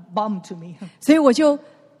bomb to me. 所以我就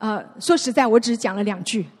说实在，我只讲了2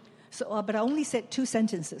句。 So, but I only said 2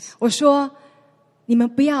 sentences. 我说，你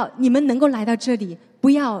们能够来到这里，不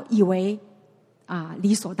要以为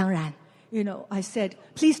理所当然。 You know, I said,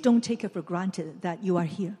 "Please don't take it for granted that you are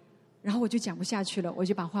here." 然后我就讲不下去了，我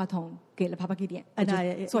就把话筒给了 Papa Gideon， 我 And 就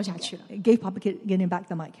I 坐下去了。 gave Papa Gideon back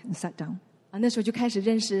the mic and sat down. 那时候就开始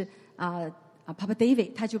认识Papa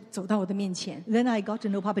David， 他就走到我的面前， Then I got to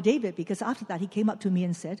know Papa David because after that he came up to me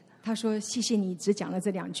and said, 他说：“谢谢你只讲了这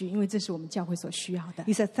2句，因为这是我们教会所需要的。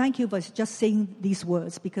 he said, "Thank you for just saying these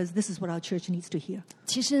words because this is what our church needs to hear." ”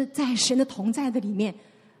其实，在神的同在的里面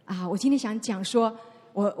我今天想讲说，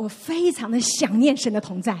我非常的想念神的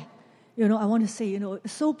同在。 You know, I want to say, you know,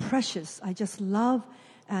 it's so precious. I just love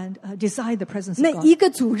and desire the presence of 那 God. 一个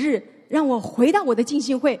主日让我回到我的浸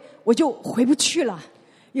信会，我就回不去了。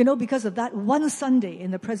 You know, because of that one Sunday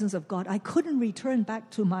in the presence of God, I couldn't return back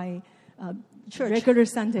to my church. Regular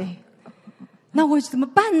Sunday， 那我怎么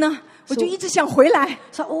办呢？我就一直想回来，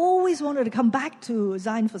 So I always wanted to come back to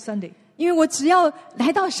Zion for Sunday 因为我只要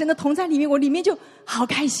来到神的同在里面，我里面就好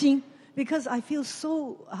开心。 because I feel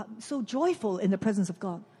so joyful in the presence of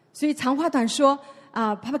God. 所以长话短说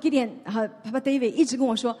Papa Gideon 和 Papa David 一直跟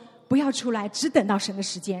我说，不要出来，只等到神的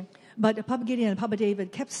时间。 But Papa Gideon and Papa David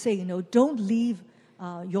kept saying, "No, don't leave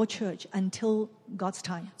your church until God's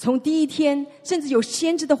time." 从第一天，甚至有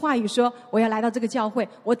先知的话语说，我要来到这个教会，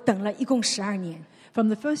我等了一共12年。 From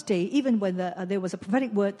the first day, even when there was a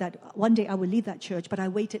prophetic word that one day I would leave that church, but I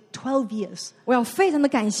waited 12 years. 我要非常的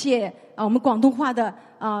感谢我们广东话的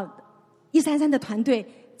133的团队，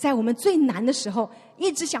在我们最难的时候，一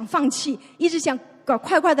直想放弃，一直想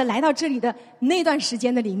快快的来到这里的那段时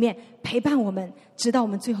间的里面，陪伴我们，直到我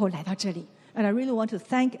们最后来到这里。 And I really want to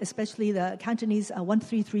thank especially the Cantonese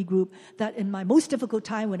 133 group that in my most difficult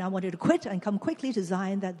time when I wanted to quit and come quickly to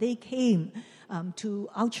Zion, that they came to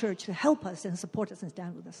our church to help us and support us and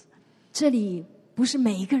stand with us. 这里不是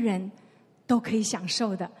每一个人都可以享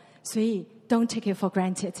受的，所以 don't take it for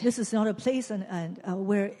granted。 This is not a place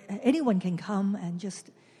where anyone can come and just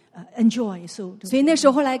enjoy. So 所以那时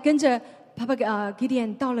候后来跟着 Papa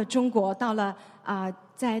Gideon 到了中国，到了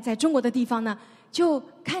在中国的地方呢，就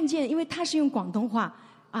看见，因为他是用广东话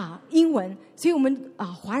英文，所以我们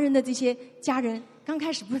华人的这些家人刚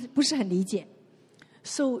开始不是很理解。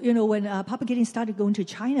So, you know, when Papa Gideon started going to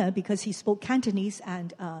China, because he spoke Cantonese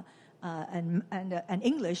and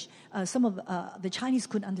English, some of the Chinese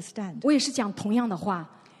couldn't understand. 我也是讲同样的话，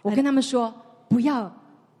我跟他们说，不要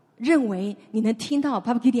认为你能听到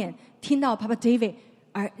Papa Gideon 听到 Papa David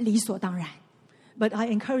而理所当然。 But I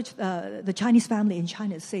encourage the Chinese family in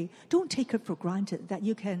China to say, don't take it for granted that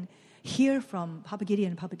you can hear from Papa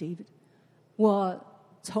Gideon and Papa David. 我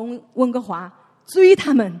从温哥华追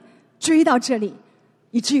他们，追到这里，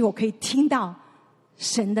以至于我可以听到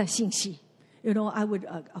神的信息。 You know, I would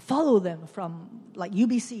follow them from like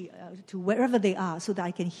UBC to wherever they are so that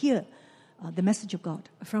I can hear the message of God.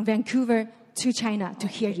 From Vancouver to China to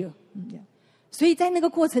hear you. Yeah. 所以在那个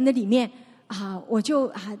过程的里面我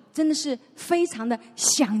就真的是非常的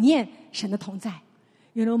想念神的同在。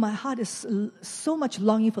 You know, my heart is so much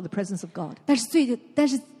longing for the presence of God. 但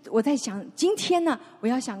是我在想，今天呢，我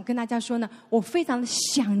要想跟大家说呢，我非常的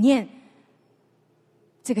想念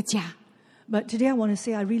这个家， But today I want to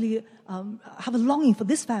say I really have a longing for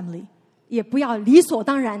this family. 也不要理所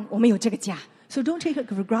当然我们有这个家。 So don't take it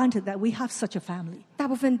for granted that we have such a family. 大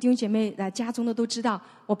部分弟兄姐妹家中的都知道，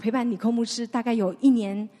我陪伴尼寇牧师大概有1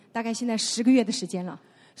年，大概现在10个月的时间了。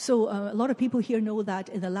 So a lot of people here know that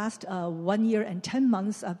in the last 1 year and 10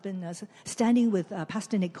 months I've been standing with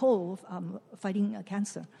Pastor Nicole fighting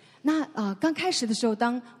cancer. 那刚开始的时候，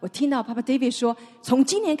当我听到 Papa David 说，从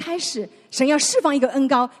今年开始，神要释放一个恩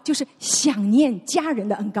膏，就是想念家人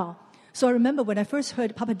的恩膏。 So I remember when I first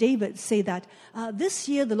heard Papa David say that this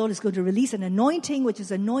year the Lord is going to release an anointing, which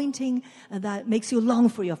is anointing that makes you long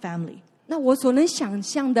for your family. 那我所能想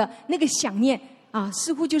象的那个想念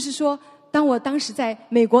似乎就是说，当我当时在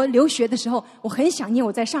美国留学的时候，我很想念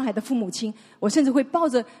我在上海的父母亲，我甚至会抱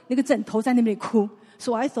着那个枕头在那边哭。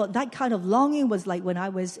 So I thought that kind of longing was like when I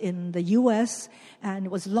was in the U.S. and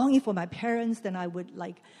was longing for my parents, then I would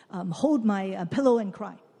hold my pillow and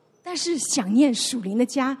cry. 但是想念属灵的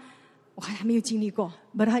家，我还没有经历过。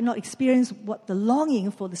 But I had not experienced what the longing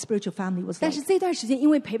for the spiritual family was 但 like. 是这段时间因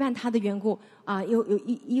为陪伴他的缘故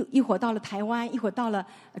一会儿到了台湾，一会儿到了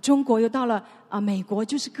中国，又到了美国，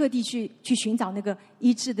就是各地去寻找那个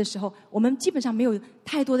医治的时候，我们基本上没有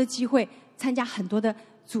太多的机会参加很多的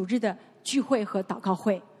主日的聚会和祷告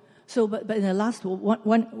会。 So, but in the last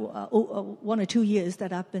one or 2 years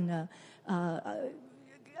that I've been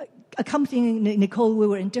accompanying Nicole, we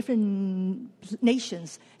were in different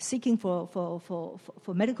nations seeking for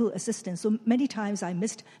medical assistance. So many times I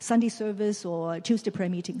missed Sunday service or Tuesday prayer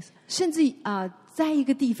meetings. 甚至在一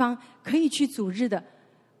个地方可以去主日的，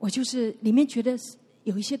我就是里面觉得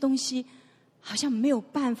有一些东西好像没有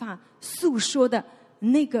办法诉说的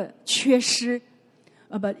那个缺失。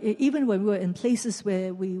 But even when we were in places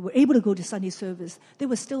where we were able to go to Sunday service, there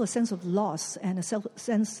was still a sense of loss and a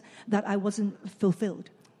sense that I wasn't fulfilled.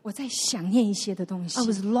 我在想念一些的东西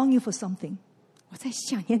I，was longing for something. 我在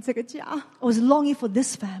想念这个家， I was longing for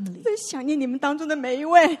this family. 在想念你们当中的每一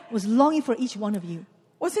位。 I was longing for each one of you.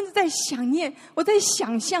 我甚至在想念，我在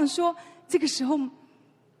想象说，这个时候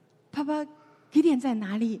，Papa Gideon 在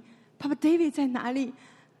哪里 ？Papa David 在哪里？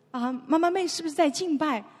妈妈妹是不是在敬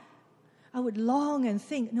拜？ I would long and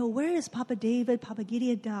think, no, where is Papa David, Papa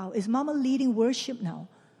Gideon now? Is Mama leading worship now?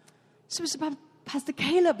 是不是Pastor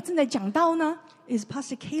Caleb 正在讲道呢？ Is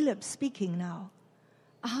Pastor Caleb speaking now?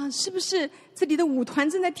 是不是这里的舞团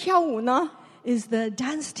正在跳舞呢？ Is the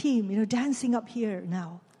dance team, dancing up here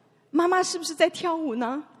now? 妈妈是不是在跳舞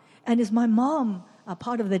呢？ And is my mom a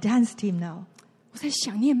part of the dance team now? 我在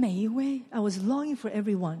想念每一位。 I was longing for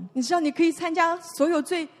everyone. 你知道，你可以参加所有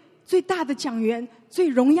最大的讲员、最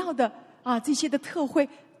荣耀的这些的特会，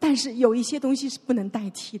但是有一些东西是不能代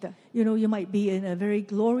替的。You might be in a very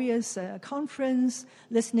glorious conference,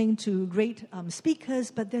 listening to great speakers,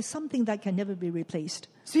 but there's something that can never be replaced.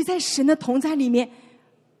 所以在神的同在里面，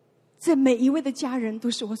这每一位的家人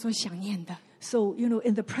都是我所想念的。So,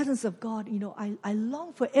 in the presence of God, I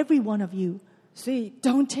long for every one of you. 所以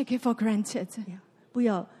don't take it for granted。不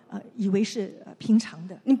要以为是平常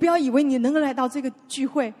的。你不要以为你能够来到这个聚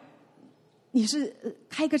会，你是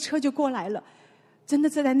开个车就过来了。真的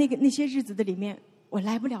在那些日子的里面，我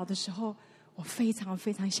来不了的时候，我非常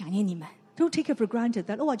非常想念你们。Don't take it for granted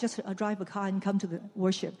that, I just drive a car and come to the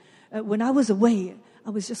worship. When I was away,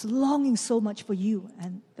 I was just longing so much for you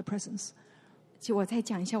and the presence. 其实我再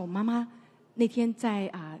讲一下，我妈妈那天在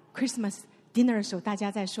Christmas dinner 的时候，大家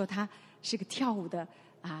在说她是个跳舞的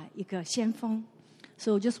一个先锋。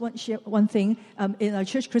So just share one thing. In our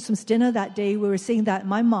church Christmas dinner that day, we were saying that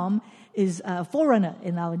my mom is a forerunner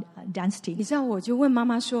in our dance team. 你知道，我就问妈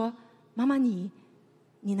妈说：“妈妈，你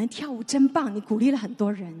能跳舞真棒，你鼓励了很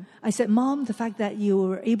多人。” I said, Mom, the fact that you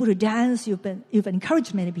were able to dance, you've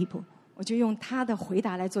encouraged many people. 我就用她的回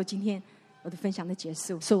答来做今天我的分享的结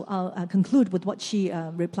束。 So I'll conclude with what she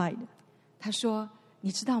replied. 她说：“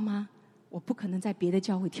你知道吗？我不可能在别的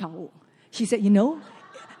教会跳舞。” She said,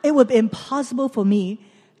 it would be impossible for me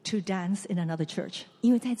to dance in another church.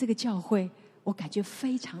 因为在这个教会，我感觉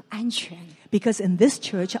非常安全。 Because in this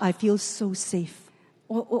church, I feel so safe.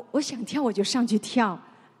 我想跳，我就上去跳。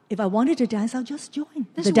 If I wanted to dance, I'll just join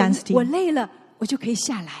但 the 是 dance 我 team. 累了，我就可以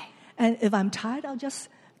下来。 And if I'm tired, I'll just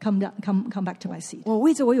come back to my seat. 我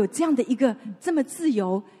为着我有这样的一个这么自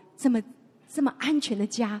由、这么安全的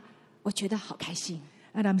家，我觉得好开心。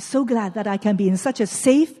 And I'm so glad that I can be in such a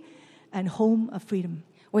safe and home of freedom.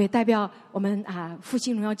 我也代表我们复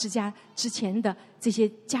兴荣耀之家之前的这些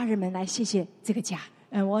家人们来谢谢这个家。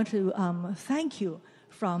 And I want to thank you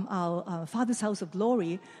from our Father's House of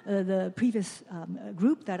Glory, the previous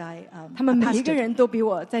group that I 他们每一个 pastored. 人都比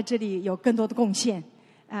我在这里有更多的贡献。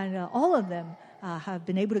 And all of them have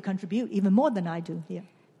been able to contribute even more than I do here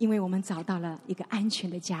因为我们找到了一个安全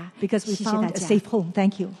的家。 because we 谢谢大 found a 家。 safe home.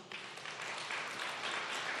 Thank you.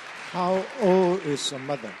 How old is your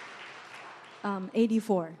mother?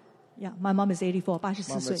 84。 Yeah, my mom is 84,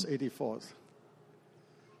 84 Mom 岁 is 84.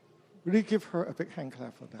 Really give her a big hand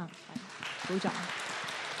clap for that. 首长。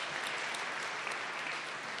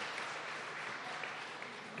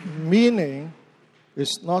 Meaning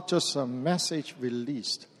is not just a message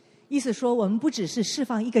released, 意思说，我们不只是释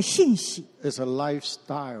放一个信息， it's a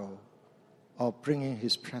lifestyle of bringing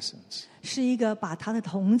His presence. 是一个把他的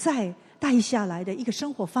同在带下来的一个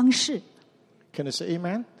生活方式。 Can you say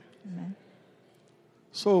amen? Amen.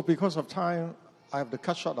 So because of time, I have to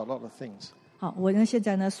cut short a lot of things. 好，我呢现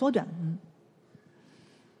在呢缩短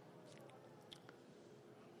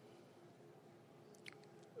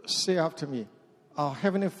，Say after me, our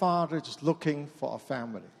Heavenly Father is looking for a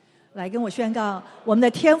family. 来跟我宣告，我们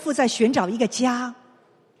的天父在寻找一个家，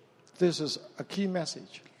 This is a key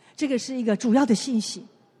message 这个是一个主要的信息。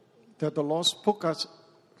 that the Lord spoke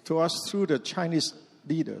to us through the Chinese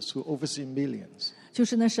leaders who oversee millions. 就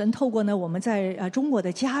是呢，神透过呢我们在中国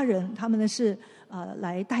的家人，他们呢是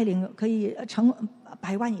来带领可以成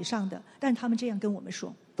100万以上的，但是他们这样跟我们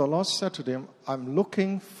说， The Lord said to them, I'm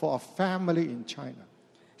looking for a family in China,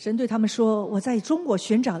 神对他们说，我在中国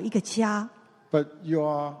寻找一个家， but you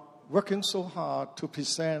are working so hard to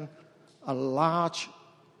present a large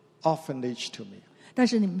orphanage to me. 但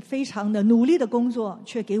是你们非常的努力的工作，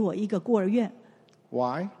却给我一个孤儿院，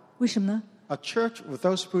 Why? 为什么呢？ A church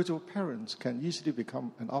without spiritual parents can easily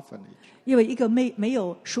become an orphanage. 因为一个没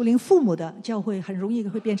有属灵父母的教会，很容易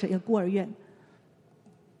会变成一个孤儿院，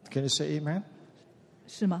 Can you say amen?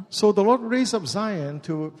 是吗？ So the Lord raised up Zion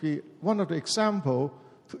to be one of the example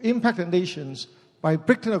to impact the nations by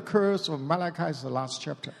breaking the curse of Malachi's the last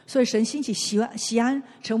chapter. 所以神兴起西安，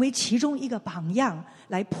成为其中一个榜样，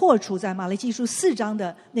来破除在马来基书4章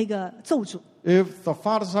的那个咒诅。 If the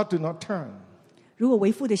father's heart do not turn, 如果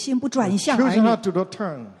为父的心不转向儿 children's 女， heart do not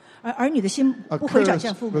turn, 而儿女的心 a 不回转 curse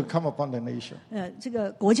向父母 will，come upon the nation. 这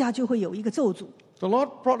个国家就会有一个咒诅。 The Lord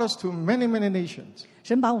brought us to many, many nations,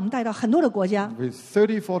 神把我们带到很多的国家， with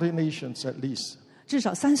 30, 40 nations at least, 至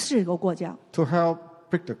少30个国家 to help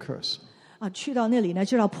break the curse. 去到那里呢，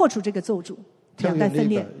就要破除这个咒诅， Tell 两 your 代分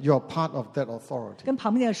裂 neighbor,。you're part of that authority. 跟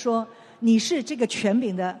旁边的人说，你是这个权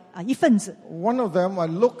柄的一份子。 One of them, I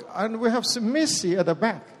look, and we have Simisi at the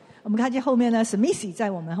back. 我们看见后面呢 ，Smisi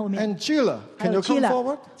在我们后面， Angela, 还 can 有 you come Kila，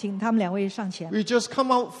 forward? 请他们2位上前。 We just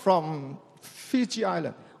come out from Fiji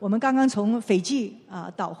Island. 我们刚刚从斐济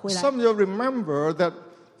岛回来。 Some of you remember that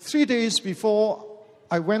 3 days before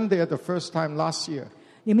I went there the first time last year,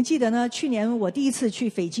 你们记得呢？去年我第一次去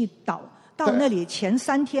斐济岛，到那里前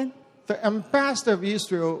3天， the ambassador of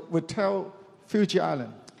Israel would tell Fiji Island,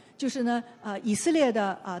 就是呢，以色列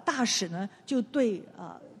的大使呢，就对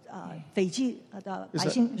斐济的 is 百 that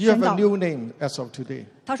姓 you 宣 have a 告， new name as of today.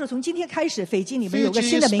 他说从今天开始，斐济你们有个 Fiji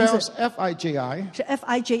新的名 spells 字， F-I-J-I. 是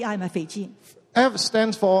FIJI 嘛，斐济。 F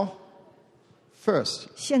stands for first.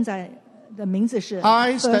 现在的名字是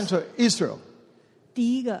I stands First， for Israel.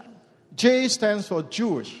 第一个 J stands for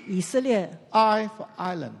Jewish. 以色列 I for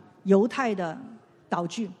island. 犹太的岛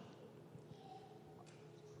屿。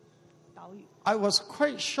 I was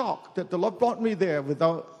quite shocked that the Lord brought me there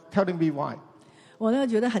without telling me why. 我呢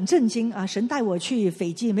觉得很震惊神带我去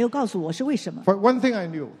斐济，没有告诉我是为什么。 But one thing I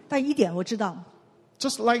knew, 但一点我知道，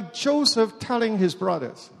 just like Joseph telling his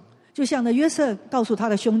brothers, 就像呢约瑟告诉他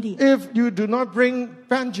的兄弟， if you do not bring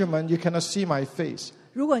Benjamin, you cannot see my face.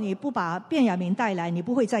 如果你不把便雅悯带来，你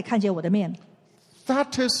不会再看见我的面。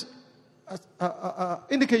 That is an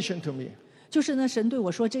indication to me. 就是呢，神对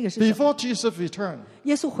我说这个是什么？ Before Jesus returned,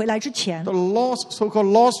 耶稣回来之前 the lost,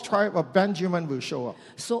 so-called lost tribe of Benjamin will show up.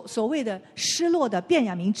 所谓的失落的便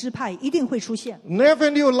雅悯支派一定会出现，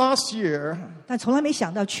 Never knew last year 但从来没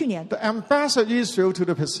想到去年 the ambassador of Israel to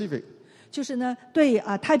the Pacific 就是呢对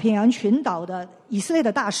太平洋群岛的以色列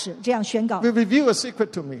的大使这样宣告 will reveal a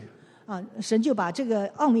secret to me. 神就把这个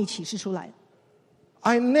奥秘启示出来。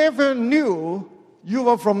 I never knew you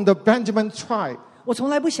were from the Benjamin tribe. 我从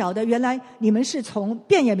来不晓得，原来你们是从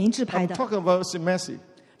便雅悯支派 I'm 的。 talking about Simesi.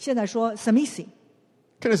 现在说 Smisi，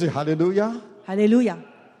 Can you say hallelujah? 哈利路亚。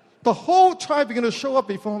 The whole tribe began to show up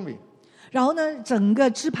before me. 然后呢，整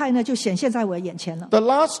个支派呢就显现在我眼前了。 The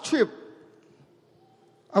last trip,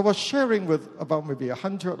 I was sharing with about maybe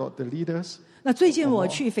 100 of the leaders. 那最近我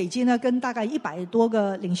去斐济呢，跟大概100多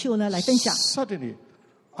个领袖呢来分享。 Suddenly,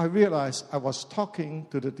 I realized I was talking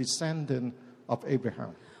to the descendant of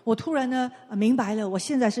Abraham. 我突然呢明白了，我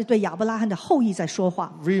现在是对亚伯拉罕的后裔在说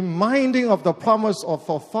话， reminding of the promise of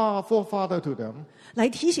our forefather to them 来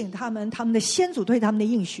提醒他们的先祖对他们的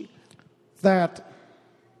应许， that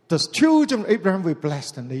the children of Abraham will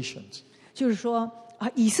bless the nations. 就是说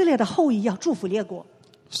以色列的后裔要祝福列国。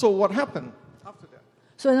 So what happened after that?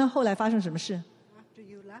 所以呢，后来发生什么事？ After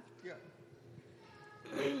you left? Yeah.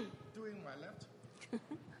 Doing my left.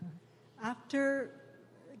 After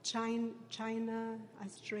China,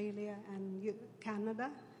 Australia, and Canada,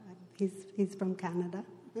 he's from Canada.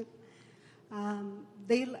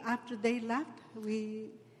 After they left,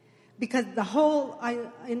 because the whole,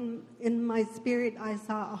 in my spirit, I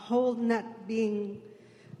saw a whole net being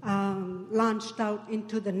launched out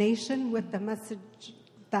into the nation with the message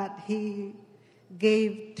that he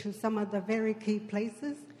gave to some of the very key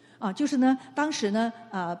places. 就是呢，当时呢，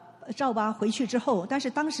赵巴回去之后，但是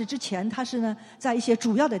当时之前他是呢，在一些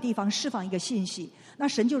主要的地方释放一个信息。那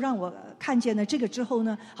神就让我看见呢，这个之后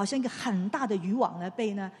呢，好像一个很大的渔网呢，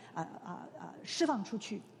被呢，释放出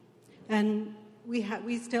去。And we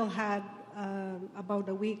still had about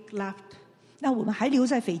a week left. 那我们还留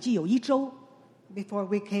在斐济有1周 before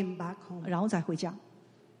we came back home. 然后再回家。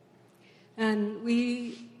And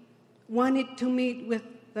we wanted to meet with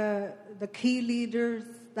the key leaders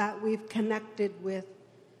that we've connected with,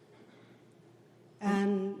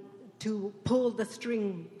 and to pull the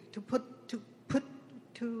string, to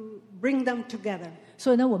bring them together.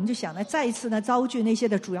 所以呢，我们就想呢，再一次呢，召集那些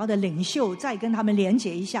的主要的领袖，再跟他们连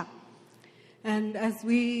结一下。And as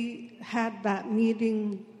we had that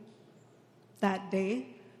meeting that day,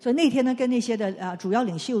 所以那天呢，跟那些的主要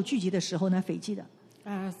领袖聚集的时候呢，斐济的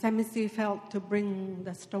Samisi felt to bring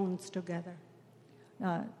the stones together.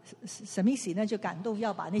 史密斯呢就感动，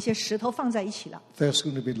要把那些石头放在一起了。 There's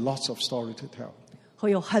going to be lots of story to tell. 会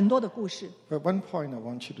有很多的故事。 But one point I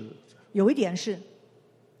want you to... 有一点是，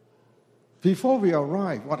 Before we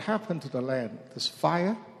arrive, what happened to the land? There's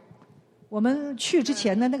fire. 我们去之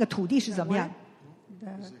前呢，那个土地是怎么样？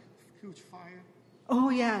 Huge fire.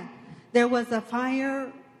 Oh yeah, there was a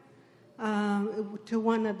fire to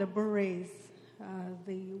one of the berets.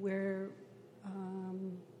 Where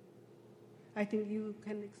I think you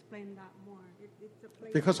can explain that more. It's a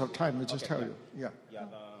place. Because of time, we just tell you. Yeah. Yeah,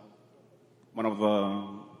 one of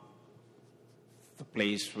the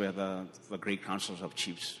place where the great councils of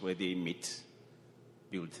chiefs where they meet,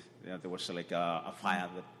 built. Yeah, there was like a fire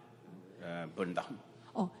that burned down.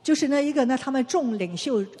 就是呢一个呢，他们众领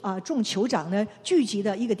袖众酋长呢聚集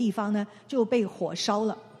的一个地方呢，就被火烧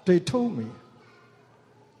了。 They told me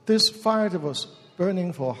this fire that was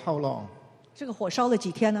burning for how long? 这个火烧了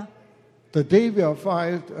几天呢？ The day we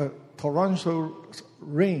arrived, torrential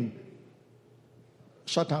rain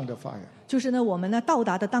shut down the fire. 就是呢，我们呢到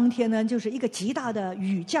达的当天呢，就是一个极大的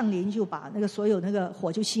雨降临，就把那个所有那个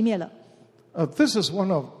火就熄灭了。 This is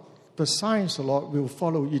one of the signs the Lord will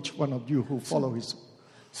follow each one of you who follow His.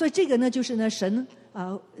 所以这个呢，就是呢神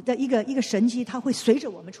的一个神迹，他会随着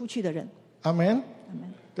我们出去的人。 Amen.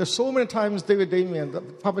 There's so many times David Damien,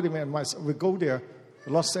 Papa Damien, and myself, we go there,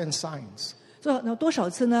 the Lord sends signs. 所以多少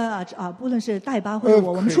次呢？不论是代巴或者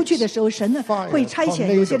我们出去的时候，神呢会差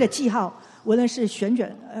遣有些的记号，无论是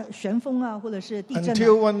旋风啊，或者是地震。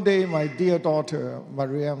Until one day, my dear daughter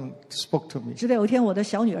Mariam spoke to me. 直到有一天，我的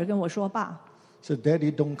小女儿跟我说：“爸 Said,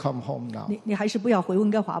 Daddy, don't come home now. 你还是不要回温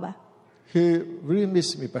哥华吧。” He really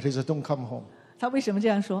missed me, but he said, don't come home. 他为什么这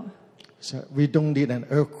样说？ He said, we don't need an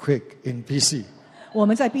earthquake in BC. 我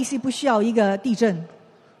们在 BC 不需要一个地震。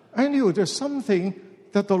 I knew there's something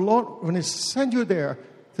that the Lord, when He sent you there,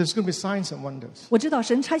 there's going to be signs and wonders. 我知道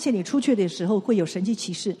神差遣你出去的时候会有神迹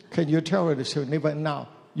奇事。 Can you tell her to say, neighbor, now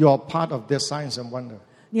you are part of this signs and wonder?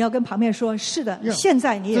 你要跟旁边说：“是的， Yeah. 现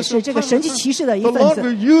在你也是这个神迹奇事的一 The 份 Lord 子。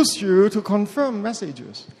 will use you to confirm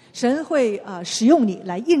messages. 神会使用你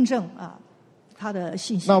来印证他的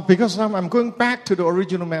信息。 Now, because I'm going back to the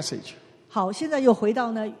original message. 好，现在又回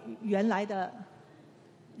到呢原来的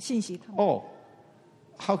信息。 Oh,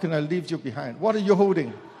 how can I leave you behind? What are you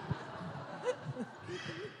holding?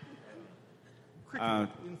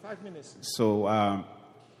 In 5 minutes. So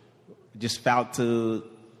just felt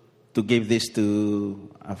to give this to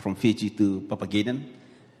from Fiji to Papa Gideon.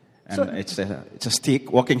 And So- it's a stick,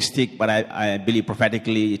 walking stick, but I believe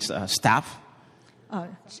prophetically it's a staff.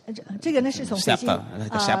 这个呢是从斐济 Scepter,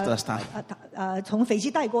 like a scepter staff. 从斐济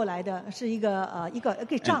带过来的，是一个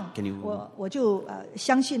杖 Can you-。我就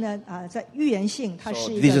相信呢在预言性，它 So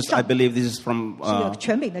是一 this 个 is, I 杖， believe, this is from 是一个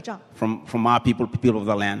权柄的杖， from our people of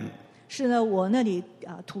the land. 是呢我那里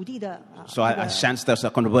土地的 So I sense there's a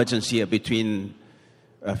convergence here between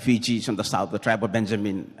Fiji from the south, the tribe of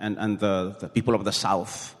Benjamin, and the people of the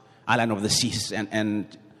south, island of the seas, and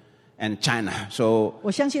and China. So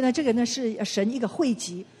我相信呢，这个呢是神一个汇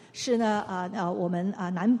集，是呢我们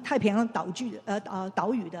南太平洋岛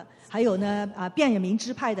屿的，还有呢便雅悯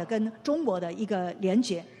支派的跟中国的一个连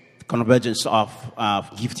结。convergence of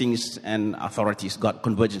giftings and authorities, God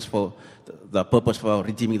convergence for the purpose for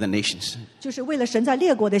redeeming the nations. 就是为了神在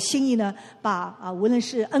列国的心意呢，把无论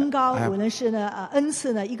是恩膏，无论是呢恩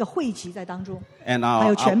赐呢，一个汇集在当中， And 还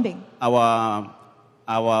有权柄。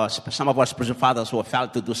 some of our spiritual fathers who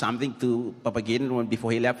felt to do something to Papa Gideon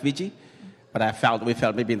before he left Fiji, but we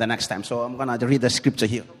felt maybe the next time. So I'm going to read the scripture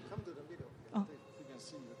here.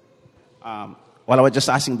 While I was just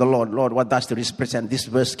asking the Lord, what does this represent? This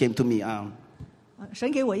verse came to me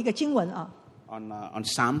神给我一个经文啊， on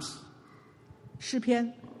Psalms. 诗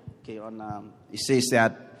篇。 Okay, it says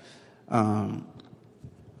that,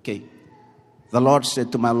 the Lord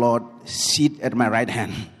said to my Lord, sit at my right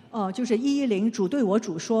hand. 就是110主对我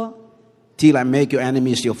主说 Till I make your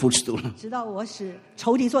enemies your footstool. 直到我使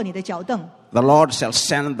仇敌做你的脚凳。 The Lord shall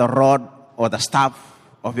send the rod or the staff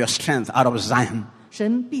of your strength out of Zion.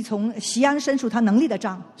 神必从锡安伸出他能力的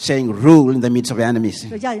杖， Saying, rule in the midst of your enemies.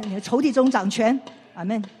 所以在你的仇敌中掌权。阿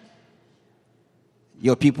们。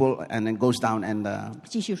 Your people, and then goes down, and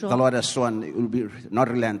the Lord has sworn it will be not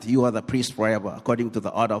relent. You are the priest forever, according to the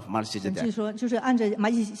order of Melchizedek. 就是说，就是按照马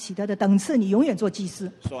基洗德的等次，你永远做祭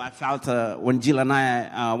司。 So I felt when Jill and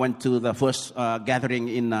I went to the first gathering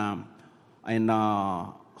in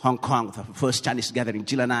Hong Kong, the first Chinese gathering,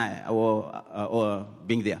 Jill and I were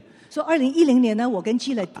being there. 所以2010年呢，我跟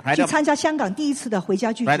基勒去参加香港第一次的回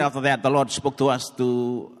家聚会。 Right after that, the Lord spoke to us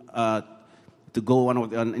to go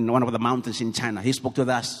in one of the mountains in China. He spoke to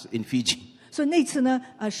us in Fiji. 所以那次呢，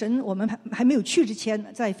神我们还没有去之前，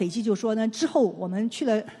在斐济就说呢，之后我们去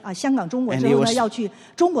了香港、中国之后呢，要去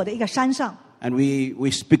中国的一个山上。 And we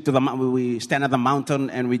speak to we stand at the mountain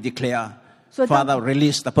and we declare, Father,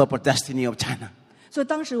 release the purple destiny of China. 所以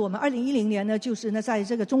当时我们2010年呢，就是呢，在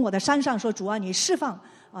这个中国的山上说，主啊，你释放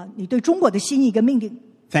你对中国的心意跟命令。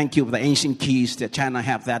 Thank you for the ancient keys that China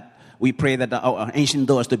have that. We pray that our ancient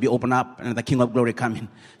doors to be opened up and the King of Glory come in.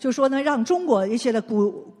 就说呢，让中国一些的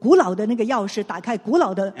古老的那个钥匙打开古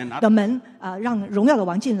老的门让荣耀的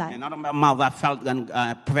王进来。 And out of my mouth, I felt and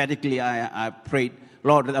prophetically I prayed,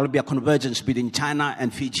 Lord, there will be a convergence between China and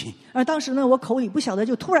Fiji. 而当时呢，我口里不晓得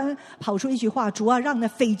就突然跑出一句话：主啊，让那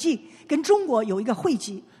斐济跟中国有一个汇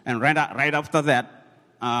集。 And right after that,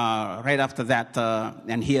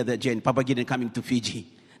 and here the Papa Gideon coming to Fiji.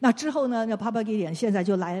 那之后呢，那 Papa Gideon 现在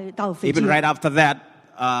就来到斐济。 Even right after that,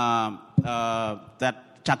 that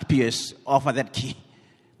Chuck Pierce offered that key.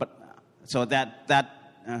 But so that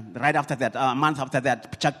right after that, a month after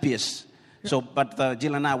that, Chuck Pierce. So, but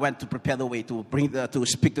Jill and I went to prepare the way to to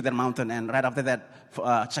speak to that mountain, and right after that,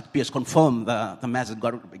 Chuck Pierce confirmed the message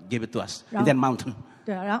God gave it to us in that mountain.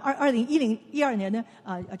 对，然后2012年呢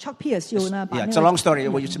，Chuck Pierce 又呢把那个 it's a long story.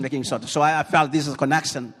 We're just making short. So I felt this is a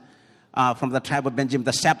connection. From the tribe of Benjamin,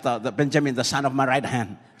 the scepter, the Benjamin, the son of my right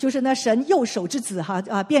hand. 就是呢，神右手之子哈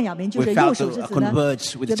便雅悯就是右手之子呢，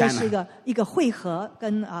这个是一个汇合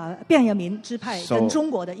跟便雅悯支派跟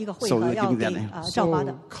中国的一个汇合要给赵巴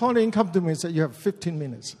的。Colin come to me and said you have 15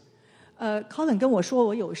 minutes. Colin 跟我说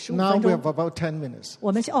我有15分钟。Now we have about 10 minutes.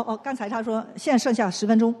 我们刚才他说现在剩下10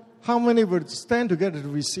分钟。How many would stand together to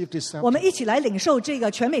receive this scepter? 我们一起来领受这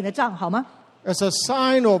个权柄的杖好吗？ As a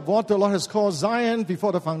sign of what the Lord has called Zion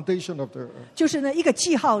before the foundation of the earth. 就是呢一个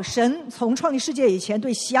记号，神从创立世界以前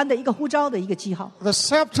对西安的一个呼召的一个记号。The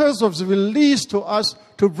scepters was released to us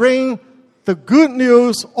to bring the good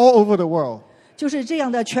news all over the world. 就是这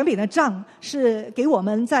样的权柄的杖，是给我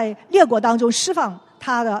们在列国当中释放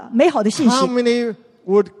他的美好的信息。 How many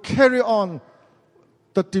would carry on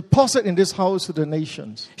the deposit in this house to the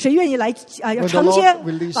nations? 谁愿意来承接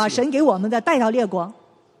把神给我们的带到列国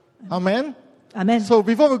 ？Amen. Amen. So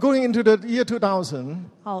before we're going into the year 2000,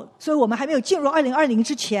 好，所以我们还没有进入2020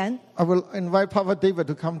之前 I will invite Papa David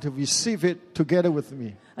to come to receive it together with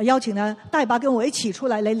me. 邀请呢戴爸跟我一起出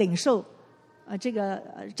来领受这个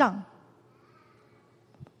杖。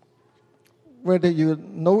 Whether you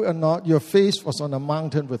know or not, your face was on a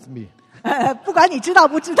mountain with me. 不管你知道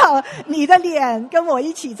不知道，你的脸跟我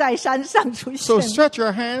一起在山上出现。 So stretch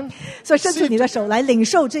your hand. 所以伸出你的手来领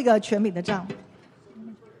受这个权柄的杖。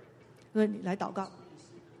所以你来祷告。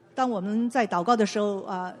当我们在祷告的时候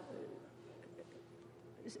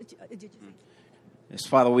Yes,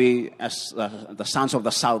 Father, we, as the sons of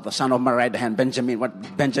the south, the son of my right hand,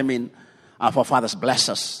 Benjamin, our forefathers bless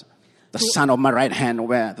us. The son of my right hand,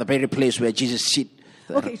 where the very place where Jesus sit.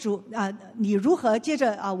 OK， 主你如何接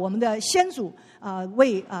着我们的先祖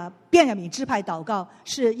为便雅悯支派祷告，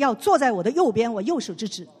是要坐在我的右边，我右手之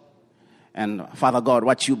子。And Father God,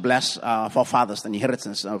 what you bless for fathers, the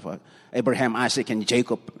inheritance of Abraham, Isaac, and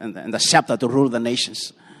Jacob, and the scepter to rule the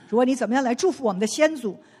nations. 主啊，你怎么样来祝福我们的先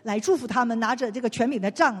祖，来祝福他们拿着这个权柄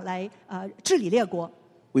的杖来治理列国。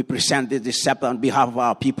We present this scepter on behalf of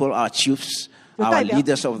our people, our chiefs, our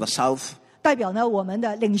leaders of the south. 代表呢我们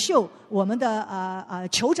的领袖，我们的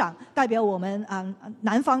酋长，代表我们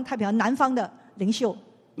南方，代表南方的领袖。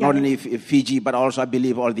Not only Fiji, but also I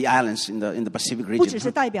believe all the islands in the Pacific region. 不只是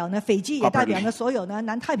代表呢斐济，也代表呢所有呢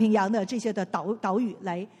南太平洋的这些的岛屿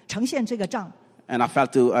来呈现这个杖。And I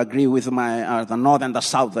felt to agree with the north and the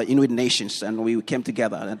south, the Inuit nations, and we came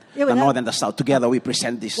together. And the north and the south together, we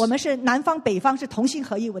present this. 我们是南方北方是同心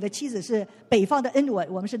合意，我的妻子是北方的恩文，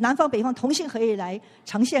我们是南方北方同心合意来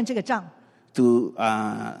呈现这个杖。To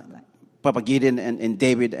Papa Gideon and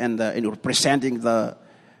David and representing the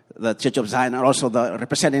Church of Zion, and also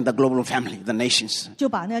representing the global family, the nations. 就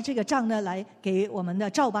把呢这个杖呢来给我们的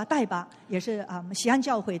赵巴代巴，也是西安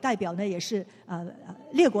教会代表呢，也是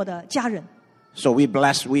列国的家人。So we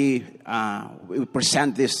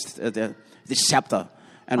present this chapter,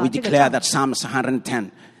 and we declare that Psalms 110.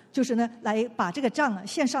 就是呢来把这个杖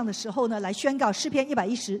献上的时候呢，来宣告诗篇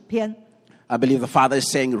110篇。I believe the Father is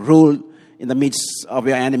saying, "Rule in the midst of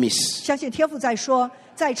your enemies." 相信天父在说，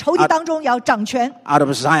在仇敌当中要掌权。Out of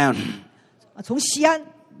Zion, 从西安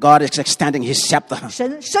God is extending His scepter,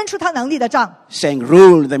 神伸出他能力的杖， saying,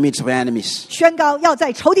 "Rule in the midst of your enemies." 宣告要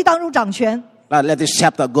在仇敌当中掌权。Let this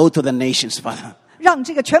scepter go to the nations, Father. 让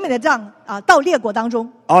这个权柄的杖到列国当中。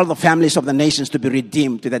All the families of the nations to be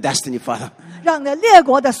redeemed to their destiny, Father. 让列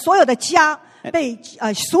国的所有的家被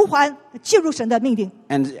赎还，进入神的命定。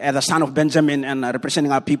And as the son of Benjamin and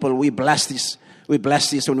representing our people, we bless this. We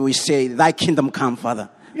bless this when we say, "Thy kingdom come, Father."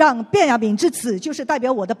 让便雅悯之子，就是代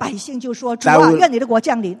表我的百姓，就说：主啊，愿你的国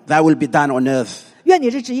降临。Thy will be done on earth. 愿你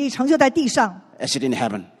的旨意成就在地上， as it in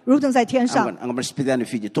heaven. 如同在天上。I'm going to speak that in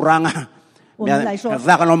Fiji. Turanga. 我们来说。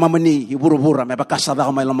Mamani, iburu-bura, may bakasada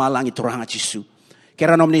ko may lumalang ituranga chisu.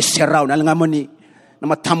 Kera no ni serao, nalingamoni, na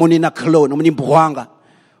matamuni na kalo, no ni buhanga,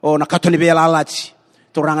 o na katoni belalati.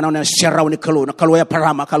 Turanga no serao ni kalo, na kalo ya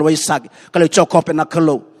parama, kalo ya sag, kalo chokope na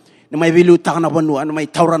kalo. Na may vilu na banua, na may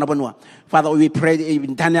taura na banua. Father, we pray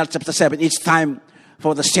in Daniel chapter 7, each time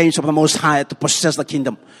for the saints of the Most High to possess the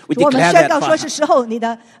kingdom. We declare that, 说是时候，你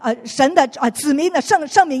的神的子民的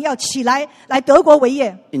圣民要起来，来得国为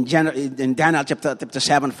业。In Daniel chapter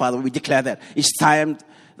 7, Father, we declare that it's time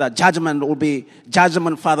the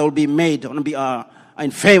judgment, Father, will be made will be in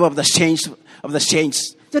favor of the saints of the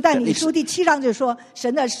saints. 就但以书第7章就说，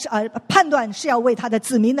神的判断是要为他的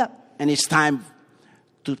子民的。And it's time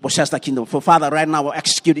to possess the kingdom. For Father, right now,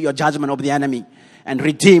 execute your judgment over the enemy. And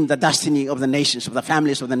redeem the destiny of the nations, of the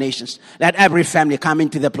families of the nations. Let every family come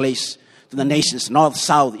into their place, to the nations, north,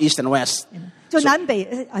 south, east, and west. 就南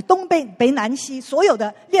北、东北南西，所有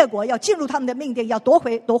的列国要进入他们的命定，要夺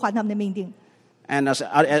还他们的命定。And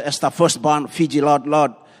as the firstborn Fiji, Lord,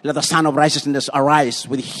 let the Son of Righteousness arise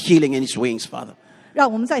with healing in His wings, Father.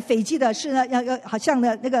 让我们在斐济的是呢，要好像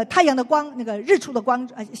呢那个太阳的光，那个日出的光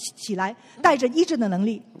起来，带着医治的能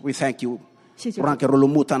力。 We thank you. 谢谢。 In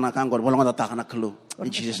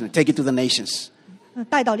Jesus' name, take it to the nations.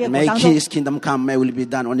 带到列国 May 当中。 His kingdom come, may will be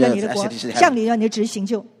done on earth as it is in 降 heaven. 临，让你的旨意行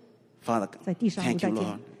就。 Father, 在地上如 thank 在 you, 天。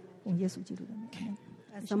 Lord. 用耶稣基督的名。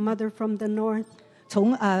 As a mother from the north,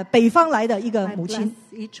 从北方来的一个 I 母 bless 亲，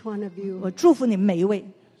 each one of you. 我祝福你们每一位。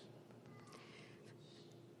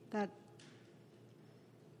 That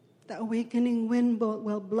the awakening wind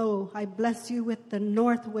will blow. I bless you with the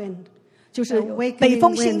north wind. 就是北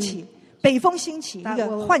风兴起，北风兴起，一 That 个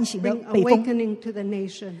will 唤醒的 bring 北风， awakening to the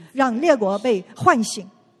nations. 让列国被唤醒，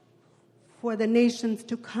 For the nations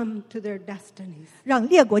to come to their destinies. 让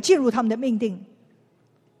列国进入他们的命定。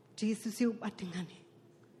 Jesus yu batingani.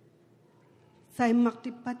 Sai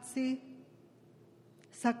maktipatsi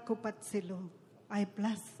sakupatsilo. I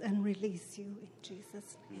bless and release you in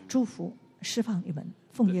Jesus' name. 祝福释放你们，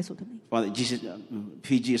奉耶稣的名。 Father, Jesus,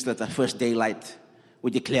 Fiji is the first daylight.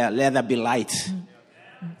 We declare, let there be light.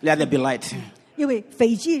 Let there be light. 因为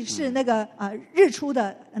斐济是那个日出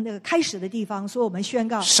的那个开始的地方，所以我们宣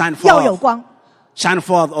告 Shine forth. 要有光， Shine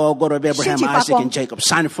forth, O God of Abraham, 兴起发光。 Isaac, and Jacob.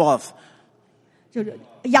 Shine forth. 就是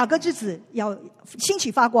雅各之子要兴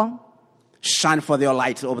起发光。 Shine forth your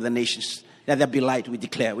light over the nations. Let there be light. We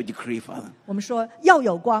declare, we decree, Father. 我们说要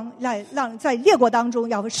有光，让在列国当中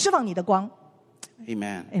要释放你的光。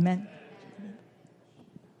 Amen. Amen.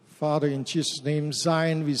 Father, in Jesus' name,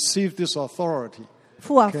 Zion, receive this authority.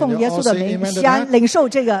 父啊， Can 奉 you 耶 all 稣的 say 名， amen to 西安 that? 领受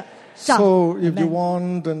这个杖。 So if you Amen.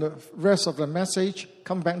 want the rest of the message,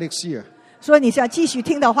 come back next year. 所以你想继续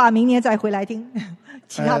听的话，明年再回来听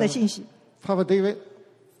其他的信息。 Papa David,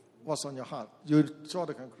 what's on your heart. You draw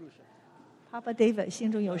the conclusion. Papa David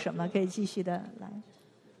心中有什么可以继续的来。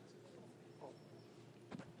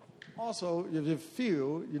Also, if you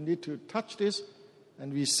feel you need to touch this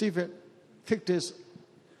and receive it, take this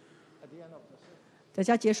at the end of the service. 等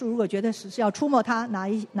下结束，如果觉得是要触摸它，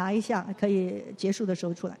拿一下，可以结束的时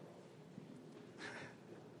候出来。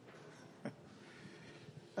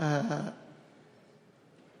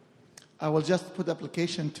I will just put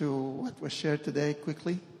application to what was shared today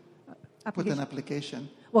quickly. Put an application.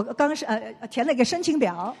 我刚是填了一个申请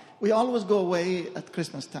表。We always go away at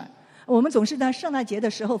Christmas time. 我们总是在圣诞节的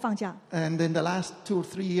时候放假。And in the last 2 or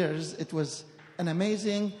 3 years, it was an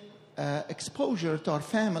amazing exposure to our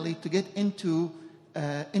family to get into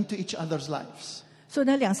each other's lives. 所以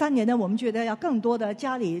呢，2-3年呢，我们觉得要更多的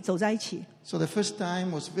家里走在一起。So the first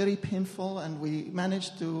time was very painful, and we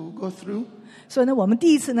managed to go through. 所以呢，我们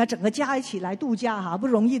第一次呢，整个家一起来度假哈，不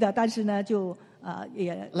容易的，但是呢，就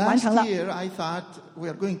也完成了。Last year, I thought we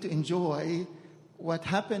are going to enjoy what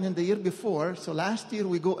happened in the year before. So last year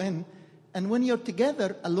we go in, and when you're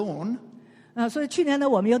together alone. 所以去年呢，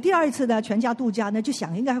我们有第二次的全家度假呢，就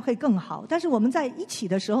想应该会更好。但是我们在一起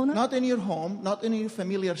的时候呢 ，Not in your home, not in your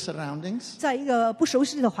familiar surroundings. 在一个不熟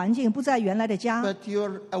悉的环境，不在原来的家。But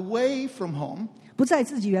you're away from home. 不在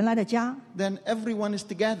自己原来的家。Then everyone is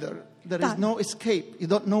together. There is no escape. You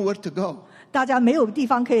don't know where to go. 大家没有地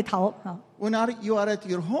方可以逃啊。When you are at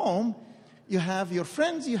your home, you have your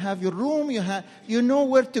friends, you have your room, you know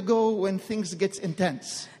where to go when things get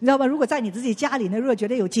intense. 你知道吗？如果在你自己家里呢，如果觉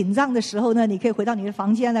得有紧张的时候呢，你可以回到你的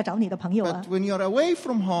房间来找你的朋友啊。But when you're away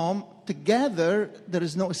from home, together, there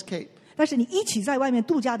is no escape. 但是你一起在外面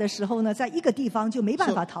度假的时候呢，在一个地方就没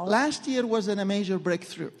办法逃了。Last year was a major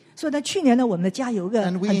breakthrough. 所以呢，去年呢，我们的家有一个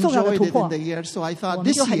And we 很重要的 enjoyed 突 it 破 in the year, so I thought 我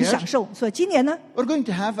们 this 就很 year 享受。所以今年呢， we're going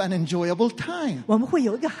to have an enjoyable time. 我们会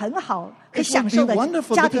有一个很好可以 It 享 would 受 be 的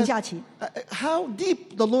wonderful 家庭 because 假期。how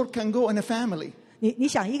deep the Lord can go in a family. 你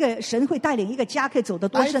想一个神会带领一个家可以走得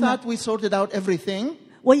多 I 深呢？ thought we sorted out everything.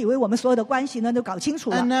 我以为我们所有的关系呢都搞清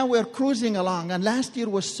楚了。 And now we're cruising along. And last year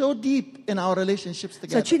was so deep in our relationships 所以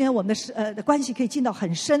together. 去年我们的关系可以进到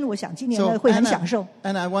很深，我想今年 So 呢会很享受。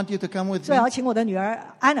 and I want you to come with 所以 me. 要请我的女儿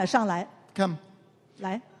安娜上来， Come.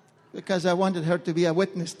 来， Because I wanted her to be a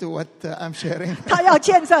witness to what I'm sharing. 她要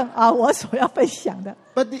见证啊我所要分享的。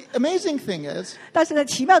 But the amazing thing is, 但是呢，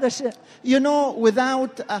奇妙的是， you know,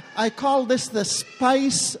 without, I call this the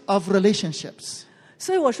spice of relationships.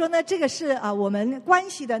 所以我说呢，这个是我们关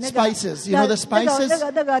系的那个 Spices, you know the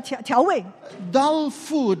spices? 那个调味。 Dull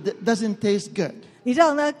food doesn't taste good. 你知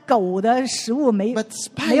道呢，狗的食物没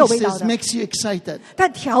But 有味道 spices 的， makes you excited.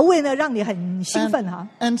 但调味呢让你很兴奋哈。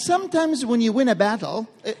 And sometimes when you win a battle,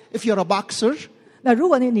 if you're a boxer, 那如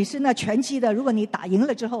果你是那拳击的，如果你打赢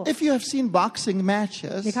了之后， if you have seen boxing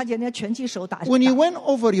matches, 你看见那拳击手打， when you win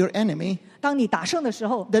over your enemy, 当你打胜的时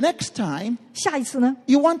候， the next time, 下一次呢，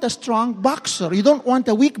 you want a strong boxer. You don't want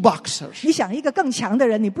a weak boxer. 你想一个更强的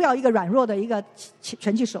人，你不要一个软弱的一个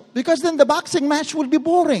拳击手， Because then the boxing match will be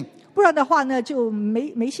boring. 不然的话呢，就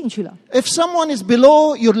没兴趣了。 If someone is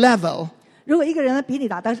below your level, 如果一个人呢比你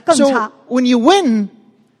打得更 so 差， when you win,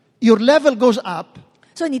 your level goes up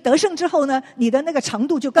所以你得胜之后呢，你的那个程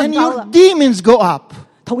度就更 and 高 your 了。 demons go up.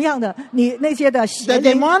 同样的，你那些的 The 邪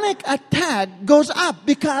灵， demonic attack goes up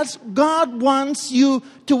because God wants you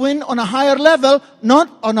to win on a higher level, not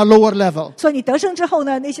on a lower level. 所以你得胜之后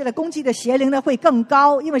呢，那些的攻击的邪灵呢会更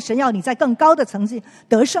高，因为神要你在更高的层次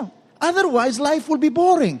得胜。 Otherwise, life will be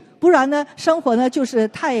boring. 不然呢，生活呢就是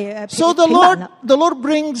太So the 平淡了。 Lord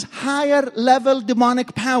brings higher level demonic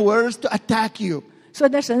powers to attack you. 所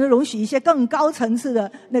以呢，神容许一些更高层次的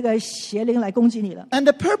那个邪灵来攻击你了。 And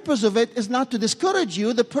the purpose of it is not to discourage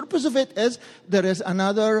you. The purpose of it is there is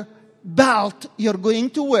another belt you're going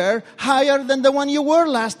to wear higher than the one you wore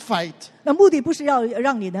last fight. 那目的不是要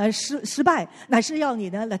让你呢失败，乃是要你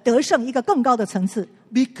呢来得胜一个更高的层次。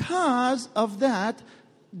 Because of that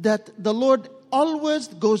the Lord always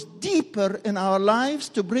goes deeper in our lives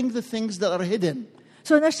to bring the things that are hidden.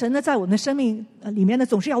 所以呢，神呢在我们的生命里面呢，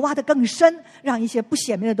总是要挖得更深，让一些不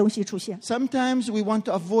显明的东西出现。 Sometimes we want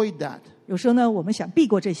to avoid that. 有时候呢，我们想避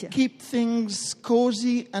过这些， Keep things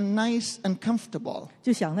cozy and nice and comfortable.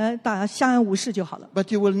 就想呢大家相安无事就好了。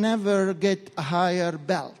 But you will never get a higher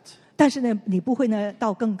belt. 但是呢，你不会呢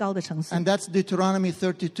到更高的层次。 And that's Deuteronomy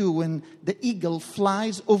 32 when the eagle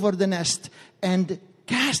flies over the nest and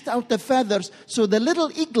cast out the feathers so the little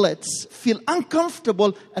eaglets feel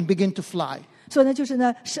uncomfortable and begin to fly. 所以呢，就是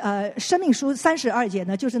呢，生命书32节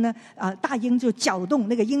呢，就是呢，大鹰就搅动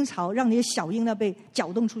那个鹰巢，让那些小鹰呢被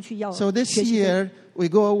搅动出去要 So this 学习。 year we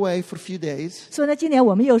go away for a few days. 所以呢，今年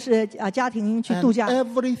我们又是家庭去度 And 假，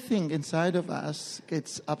 everything inside of us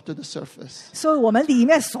gets up to the surface. 所以我们里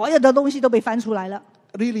面所有的东西都被翻出来了。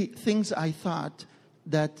 Really, things I thought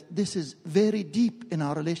that this is very deep in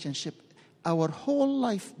our relationship. Our whole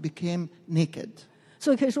life became naked.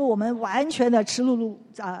 所以可以说，我们完全的赤露露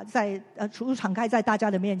在敞开在大家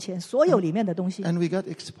的面前，所有里面的东西， And we got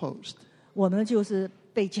exposed. 我们就是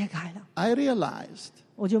被揭开了。 I realized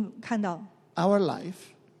我就看到， our life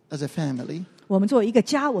as a family, 我们作为一个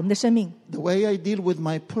家，我们的生命， the way I deal with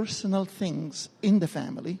my personal things in the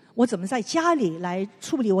family, 我怎么在家里来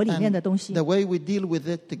处理我里面 and 的东西 the，way we deal with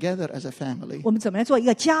it together as a family, 我们怎么样做一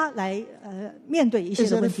个家来面对一些 is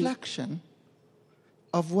的 a 问题， reflection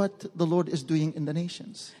of what the Lord is doing in the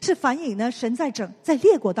nations. 是反映呢神在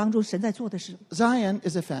列国当中神在做的事。 Zion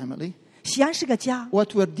is a family. 西安是个家， What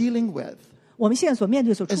we're dealing with 我们现在所面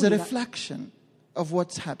对所处 is a 理的， reflection of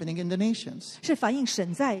what's happening in the nations. 是反映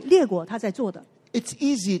神在列国他在做的。 It's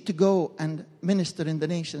easy to go and minister in the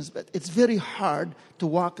nations, but it's very hard to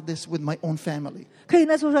walk this with my own family. 可以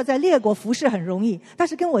呢，就是说在列国服侍很容易，但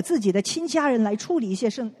是跟我自己的亲家人来处理一些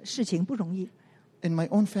事情不容易。 In my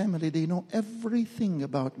own family, they know everything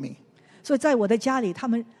about me. 所以在我的家里，他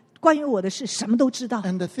们关于我的事什么都知道。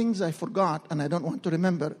 And the things I forgot and I don't want to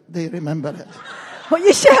remember, they remember it. 我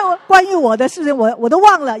一些关于我的事情，我都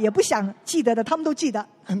忘了，也不想记得的，他们都记得。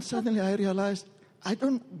 And suddenly I realized I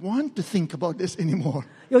don't want to think about this anymore.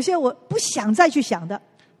 有些我不想再去想的，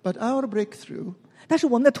 But our breakthrough 但是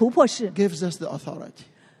我们的突破是 gives us the authority.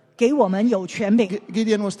 给我们有权柄。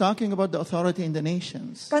 Gideon was talking about the authority in the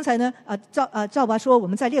nations. 刚才呢，赵爸说我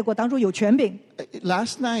们在列国当中有权柄。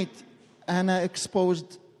 Last night, Anna exposed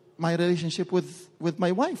my relationship with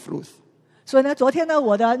my wife, Ruth. 所以呢，昨天呢，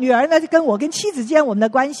我的女儿呢跟我跟妻子间我们的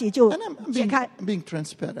关系就 And I'm 解开。 being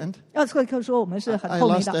transparent. 可以说我们是很 I 透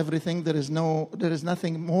明 lost 的 everything. There is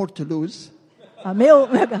nothing more to lose. 没有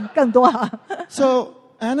更多啊。 So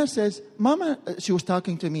Anna says, Mama, she was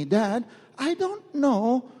talking to me, Dad, I don't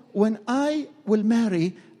know when I will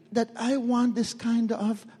marry that I want this kind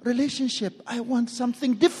of relationship. I want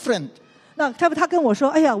something different. 那他跟我说，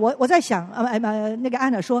哎呀，我在想，那个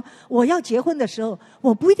安娜说，我要结婚的时候，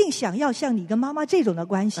我不一定想要像你跟妈妈这种的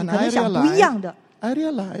关系，可 And 能想不一样的。 I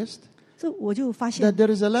realized 这我就发现 that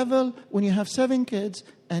there is a level when you have 7 kids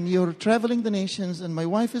and you're traveling the nations and my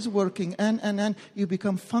wife is working and you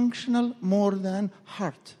become functional more than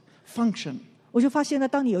heart. Function. 我就发现呢，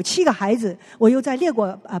当你有7个孩子，我又在列国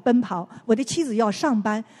奔跑，我的妻子要上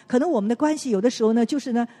班，可能我们的关系有的时候呢，就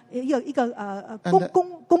是呢，有一个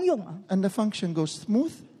公用啊， And the function goes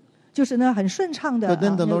smooth. 就是呢很顺畅的 But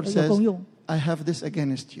then the Lord 有公 says, 用。 I have this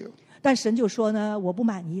against you. 但神就说呢，我不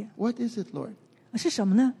满意， What is it, Lord? 是什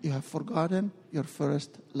么呢？ You have forgotten your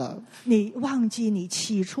first love. 你忘记你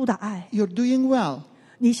起初的爱， You're doing well,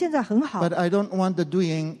 你现在很好， but I don't want the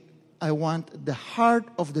doing. I want the heart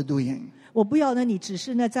of the doing. 我不要呢，你只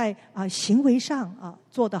是呢在行为上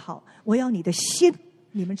做得好，我要你的心，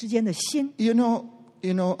你们之间的心。You know,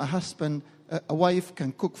 a husband, a wife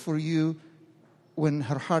can cook for you when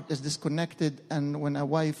her heart is disconnected, and when a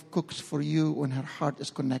wife cooks for you when her heart is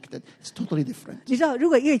connected. It's totally different. 你知道，如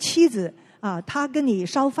果一个妻子她跟你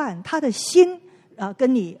烧饭，她的心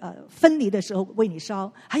跟你分离的时候为你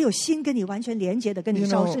烧，还有心跟你完全连接的跟你 You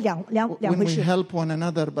烧 know, 是两 when 回 we 事。 help one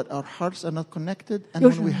another, but our hearts are not connected, and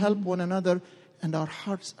有时 when we help one another and our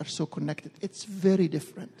hearts are so connected, it's very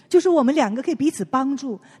different. 就是我们两个可以彼此帮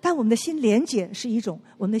助，但我们的心连结是一种，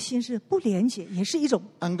我们的心是不连结也是一种。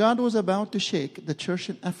 And God was about to shake the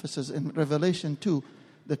church in Ephesus in Revelation 2,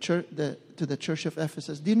 to the church of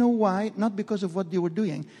Ephesus. Do you know why? Not because of what they were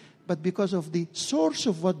doing, but because of the source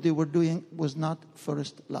of what they were doing was not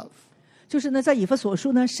first love. 就是呢，在以弗所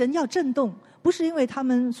书呢，神要震动，不是因为他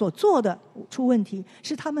们所做的出问题，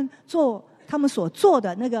是他们所做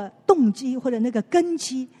的那个动机或者那个根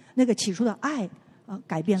基，那个起初的爱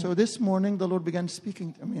改变了。 So this morning the Lord began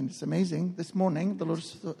speaking. I mean, it's amazing. This morning the Lord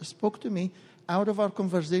spoke to me out of our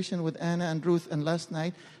conversation with Anna and Ruth and last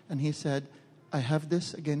night, and He said, I have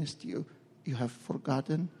this against you. You have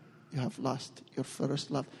forgotten. You have lost your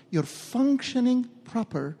first love. You're functioning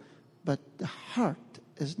proper, but the heart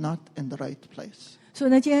is not in the right place. 所以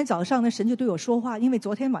呢，今天早上呢，神就对我说话，因为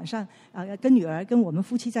昨天晚上跟女儿跟我们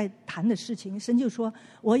夫妻在谈的事情，神就说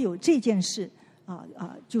我有这件事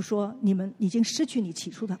就说你们已经失去你起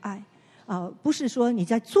初的爱不是说你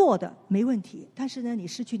在做的没问题，但是呢，你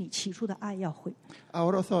失去你起初的爱要回。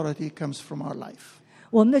 Our authority comes from our life.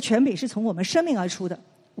 我们的权柄是从我们生命而出的。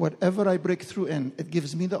whatever I break through in, it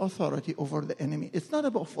gives me the authority over the enemy. It's not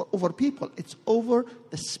about over people. It's over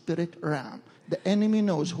the spirit realm. The enemy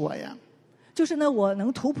knows who I am. 就是呢，我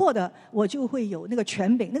能突破的，我就会有那个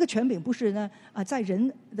权柄。那个权柄不是呢在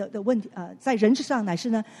人的问题在人之上，乃是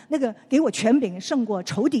呢那个给我权柄胜过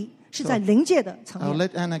仇敌，是在灵界的层 I'll 面。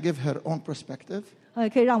 let Anna give her own perspective.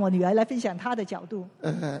 可以让我女儿来分享她的角度。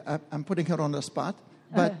I'm putting her on the spot,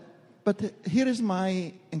 but here is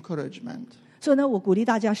my encouragement. 所以呢，我鼓励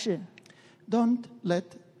大家是 Don't let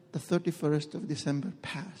the 31st of December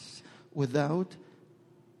pass without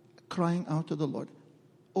crying out to the Lord.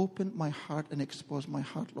 Open my heart and expose my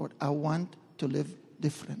heart, Lord. I want to live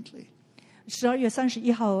differently. 12月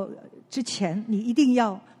31号之前，你一定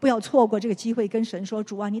不要错过这个机会，跟神说：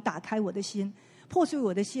主啊，你打开我的心，破碎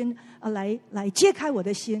我的心，来揭开我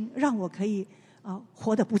的心，让我可以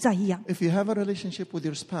活得不再一样。 If you have a relationship with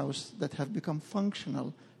your spouse that have become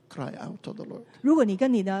functional, cry out to the Lord. 如果你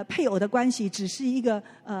跟你的配偶的关系只是一个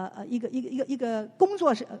工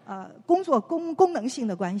作功能性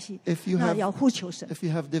的关系，那要呼求神。 If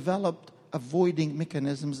you have developed avoiding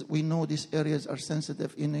mechanisms, we know these areas are sensitive.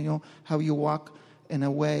 You know how you walk in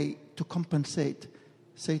a way to compensate.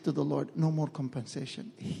 Say to the Lord, no more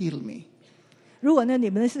compensation. Heal me. 如果呢，你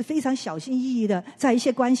们是非常小心翼翼的，在一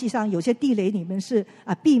些关系上有些地雷，你们是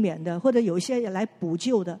避免的，或者有一些来补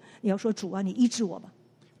救的，你要说主啊，你医治我吧。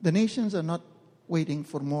 The nations are not waiting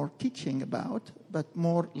for more teaching about, but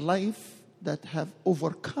more life that have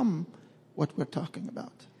overcome what we're talking about.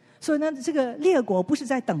 所以呢，这个列国不是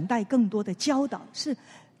在等待更多的教导，是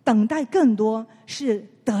等待更多是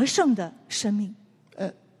得胜的生命。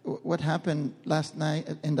What happened last night,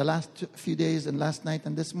 in the last few days, and last night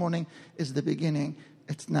and this morning, is the beginning.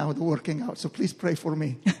 It's now the working out. So please pray for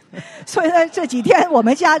me. 所以呢，这几天我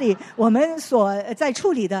们家里我们所在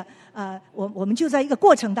处理的，我们就在一个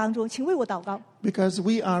过程当中，请为我祷告。Because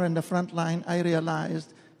we are in the front line, I realized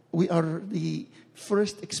we are the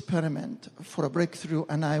first experiment for a breakthrough,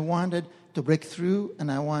 and I wanted to break through, and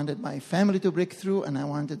I wanted my family to break through, and I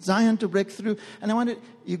wanted Zion to break through, and I wanted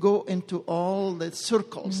you go into all the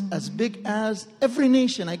circles, as big as every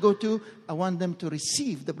nation I go to, I want them to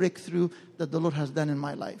receive the breakthrough that the Lord has done in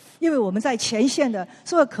my life. 因为我们在前线的，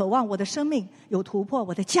所有渴望我的生命有突破，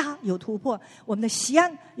我的家有突破，我们的西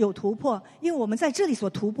安有突破，因为我们在这里所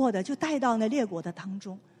突破的，就带到那列国的当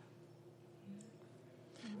中。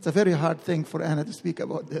It's a very hard thing for Anna to speak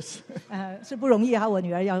about this. 是不容易哈，我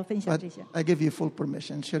女儿要分享 But 这些。 I give you full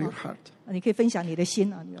permission. Share your heart. 你可以分享你的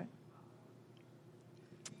心啊，女儿。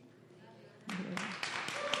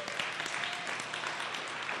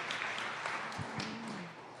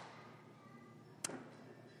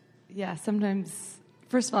Yeah, sometimes,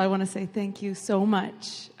 first of all, I want to say thank you so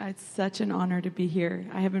much. It's such an honor to be here.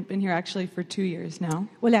 I haven't been here actually for 2 years now.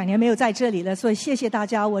 我2年没有在这里了，所以谢谢大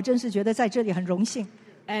家，我真是觉得在这里很荣幸。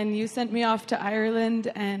 And you sent me off to Ireland,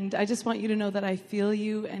 and I just want you to know that I feel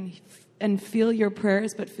you and feel your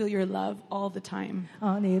prayers, but feel your love all the time.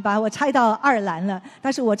 你把我差到爱尔兰了，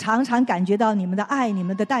但是我常常感觉到你们的爱，你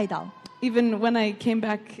们的带导。 Even when I came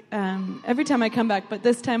back, every time I come back, but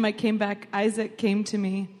this time I came back, Isaac came to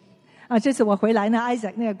me. 这次我回来呢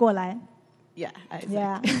 ，Isaac 那个过来。Yeah, Isaac.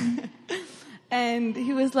 Yeah. And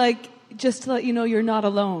he was like, just to let you know, you're not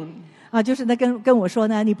alone. 就是那跟我说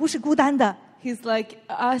呢，你不是孤单的。 He's like,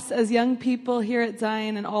 us as young people here at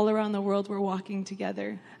Zion and all around the world, we're walking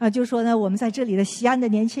together. 就说呢，我们在这里的西安的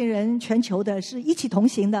年轻人，全球的是一起同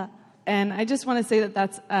行的。 And I just want to say that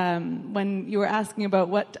that's when you were asking about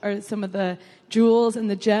what are some of the jewels and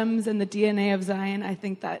the gems and the DNA of Zion, I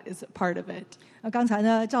think that is a part of it. 刚才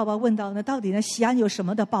呢，赵爸问到呢，到底呢，西安有什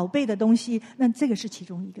么的宝贝的东西？那这个是其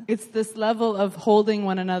中一个。It's this level of holding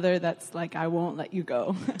one another that's like, I won't let you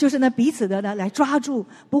go. 就是呢，彼此的呢来抓住，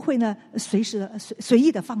不会呢随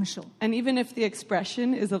意的放手。And even if the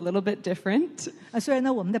expression is a little bit different, 虽然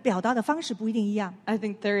呢，我们的表达的方式不一定一样。 I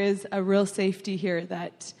think there is a real safety here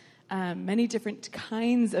that many different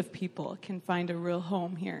kinds of people can find a real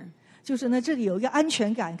home here. 就是呢，这里有一个安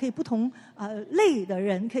全感，可以不同类的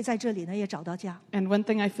人可以在这里呢也找到家。And one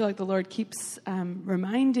thing I feel like the Lord keeps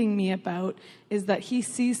reminding me about is that He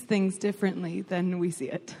sees things differently than we see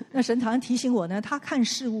it. 那神常提醒我呢，他看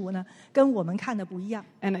事物呢跟我们看的不一样。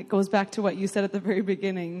 And it goes back to what you said at the very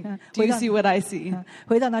beginning. Do you see what I see?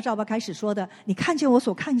 回到那赵爸开始说的，你看见我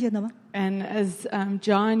所看见的吗？ And as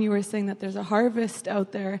John, you were saying that there's a harvest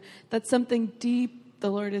out there. That's something deep.The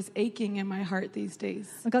Lord is aching in my heart these days.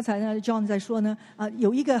 刚才呢 ，John 在说呢，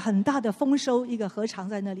有一个很大的丰收，一个禾场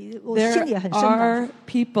在那里，我心里也很深感。There are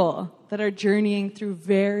people that are journeying through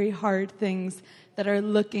very hard things that are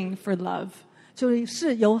looking for love. 就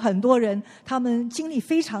是有很多人，他们经历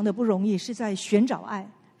非常的不容易，是在寻找爱。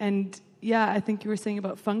And yeah, I think you were saying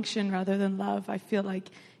about function rather than love. I feel like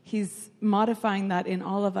he's modifying that in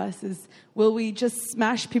all of us. Is will we just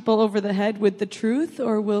smash people over the head with the truth,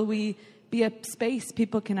 or will we be a space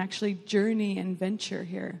people can actually journey and venture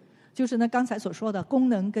here? 就是呢，刚才所说的功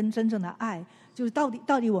能跟真正的爱，就是到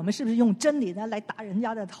底我们是不是用真理呢来打人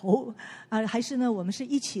家的头啊，还是呢我们是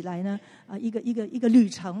一起来呢一个旅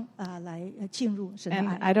程啊来进入神的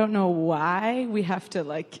爱。 And I don't know why we have to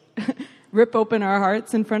like rip open our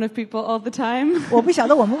hearts in front of people all the time. 我不晓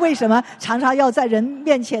得我们为什么常常要在人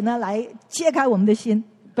面前呢来揭开我们的心。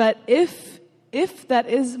 But if that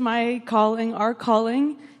is my calling, our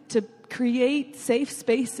calling to create safe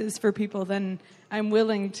spaces for people, then I'm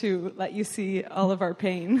willing to let you see all of our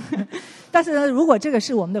pain. 但是呢，如果这个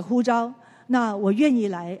是我们的呼召，那我愿意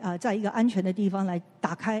来在一个安全的地方来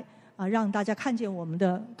打开让大家看见我们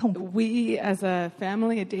的痛苦。 We as a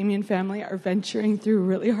family, a Damien family, are venturing through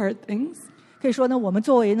really hard things. 可以说呢，我们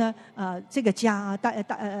作为呢这个家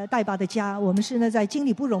代爸的家，我们是呢在经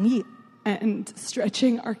历不容易。 And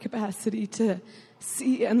stretching our capacity to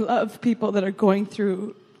see and love people that are going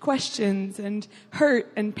through questions and hurt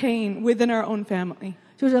and pain within our own family.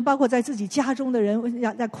 就是包括在自己家中的人，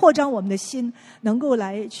在扩张我们的心，能够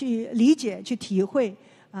来去理解、去体会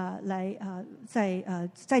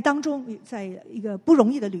在当中，在一个不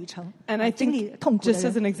容易的旅程， And I 经历痛 think, 苦的 just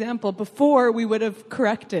as 人。 an example, before we would have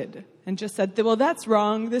corrected and just said, well, that's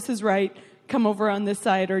wrong, this is right, come over on this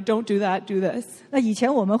side, or don't do that, do this. 那以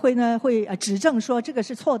前我们会指正说这个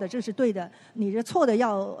是错的，这是对的，你这错的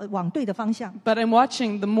要往对的方向。 But I'm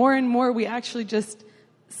watching the more and more we actually just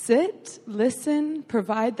sit, listen,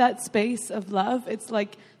 provide that space of love. It's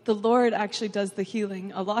like the Lord actually does the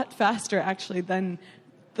healing a lot faster actually than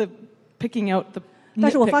the picking out the 但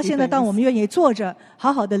是我发现呢， nitpicky 当我 things. 们愿意坐着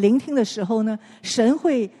好好的聆听的时候呢，神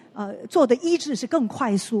会做的医治是更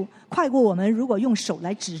快速，快过我们如果用手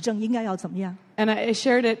来指正应该要怎么样。 And I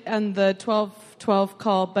shared it on the 12-12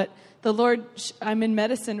 call, but the Lord, I'm in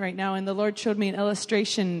medicine right now, and the Lord showed me an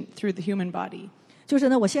illustration through the human body. 就是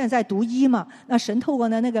呢，我现在在读医嘛，那神透过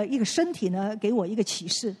呢一个身体呢，给我一个启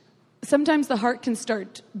示。 Sometimes the heart can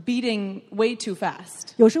start beating way too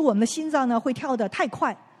fast. 有时我们的心脏呢会跳得太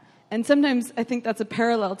快。 And sometimes I think that's a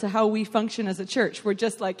parallel to how we function as a church. We're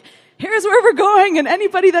just like, here's where we're going, and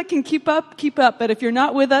anybody that can keep up, keep up. But if you're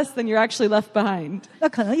not with us, then you're actually left behind. 那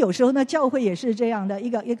可能有时候呢，教会也是这样的一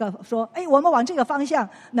个说，哎，我们往这个方向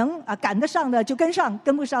能赶得上的就跟上，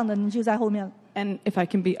跟不上的你就在后面。 And if I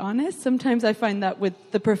can be honest, sometimes I find that with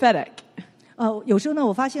the prophetic. 有时候呢，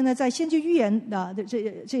我发现呢，在先知预言的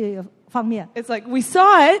这个方面 It's like we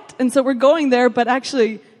saw it, and so we're going there, but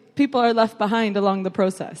actually people are left behind along the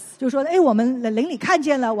process. 就是说，哎，我们灵里看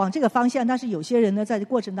见了往这个方向，但是有些人呢，在这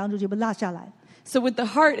过程当中就被落下来。 So with the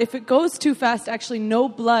heart, if it goes too fast, actually no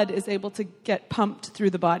blood is able to get pumped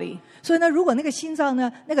through the body. 所以呢，如果那个心脏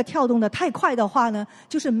呢，那个跳动的太快的话呢，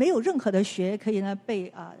就是没有任何的血可以呢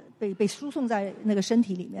被输送在那个身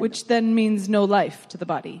体里面， Which then means no life to the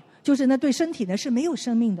body. 就是呢对身体呢是没有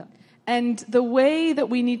生命的。 And the way that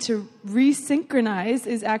we need to resynchronize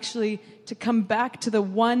is actually to come back to the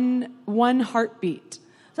one heartbeat.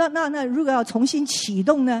 那如果要重新启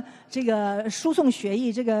动呢，这个输送血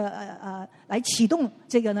液，这个来启动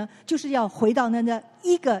这个呢，就是要回到那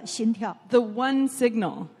一个心跳， The one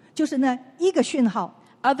signal. 就是那一个讯号。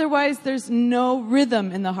 Otherwise, there's no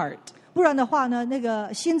rhythm in the heart. 不然的话呢，那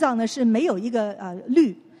个心脏呢是没有一个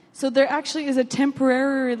律。 So there actually is a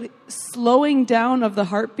temporary slowing down of the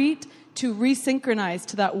heartbeat to resynchronize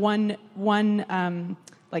to that one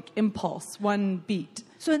like impulse, one beat.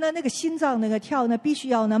 所以呢，那个心脏那个跳呢，必须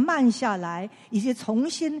要呢慢下来，以及重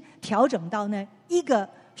新调整到呢一个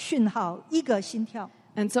讯号，一个心跳。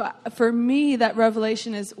 And so for me, that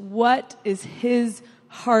revelation is what is his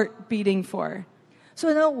heart beating for?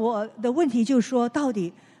 所以呢，我的问题就是说，到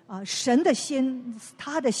底神的心，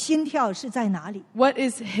他的心跳是在哪里？ What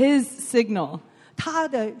is his signal? 他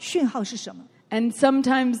的讯号是什么？ And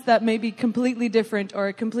sometimes that may be completely different or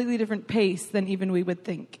a completely different pace than even we would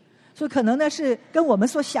think. 所以可能呢是跟我们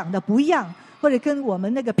所想的不一样，或者跟我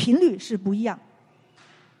们那个频率是不一样。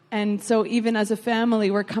 And so even as a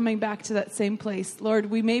family, we're coming back to that same place. Lord,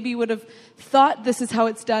 we maybe would have thought this is how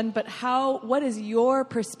it's done, but what is your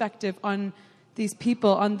perspective on these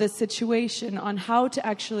people, on this situation, on how to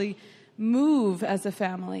actually move as a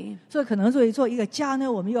family? 所以可能做一个家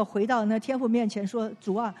呢，我们又回到呢天父面前说：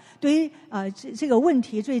主啊，对于这个问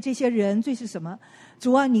题，对这些人，对是什么？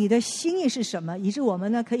主啊，你的心意是什么？以致我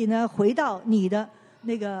们呢可以呢回到你的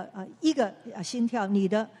那个一个心跳，你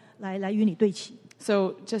的来与你对齐。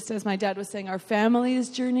So just as my dad was saying, our family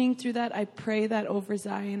is journeying through that. I pray that over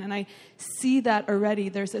Zion, and I see that already.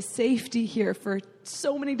 There's a safety here for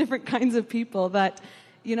so many different kinds of people that,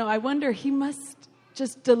 I wonder, he must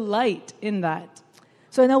just delight in that.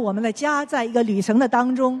 所以呢，我们的家在一个旅程的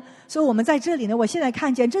当中，所以我们在这里呢，我现在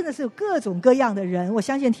看见真的是有各种各样的人，我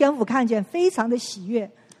相信天父看见非常的喜悦。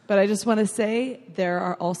But I just want to say there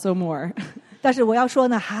are also more. 但是我要说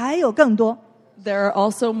呢，还有更多。There are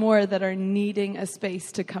also more that are needing a space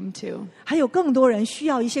to come to. 还有更多人需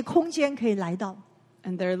要一些空间可以来到。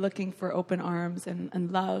And they're looking for open arms and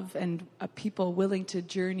love and people willing to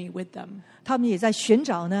journey with them. 他们也在寻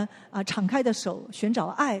找呢敞开的手，寻找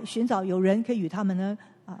爱，寻找有人可以与他们呢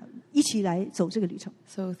一起来走这个旅程。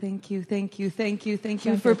So thank you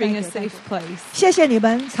for being a safe place. 谢谢你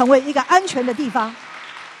们成为一个安全的地方。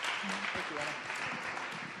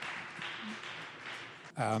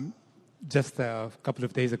Just a couple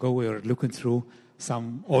of days ago, we were looking through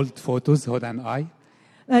some old photos, Hoda and I.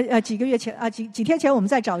 几天前我们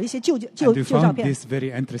在找一些旧照 And we 片。 found this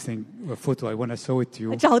very interesting photo. I want to show it to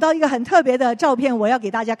you. 找到一个很特别的照片，我要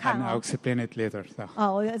给大家看 And I'll explain it later. So.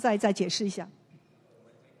 我再解释一下。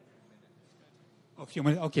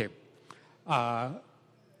Okay.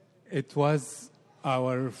 It was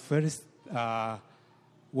our first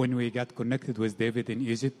when we got connected with David in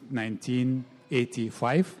Egypt,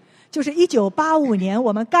 1985. 就是1985年，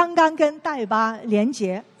我们刚刚跟代巴连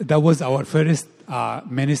结。That was our first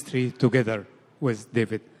ministry together with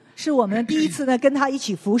David. 是我们第一次呢跟他一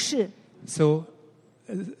起服侍。So,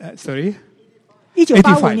 sorry.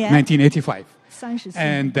 1985年。1985.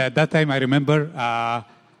 34。And at that time, I remember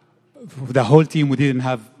the whole team we didn't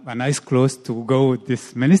have a nice clothes to go with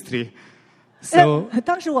this ministry. So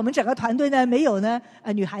当时我们整个团队呢没有呢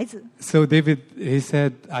女孩子。So David he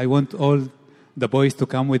said, I want all the boys to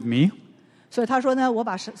come with me. 所以他说呢，我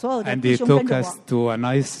把所有的 And 弟 they 兄跟 took 着 us 我， to a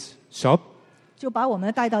nice shop. 就把我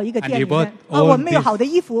们带到一个 And 店 he 里 bought 面。 all 我们没有 this 好的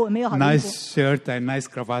衣服，我们没有好的衣 nice 服。 shirt and nice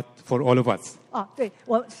cravat for all of us. 对，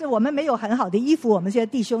我们没有很好的衣服，我们这些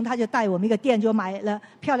弟兄他就带我们一个店，就买了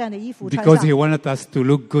漂亮的衣服穿 Because 上 he。wanted us to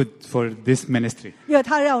look good for this ministry. 因为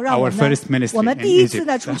他要让我 Our 们 first ministry 我们 in 第一次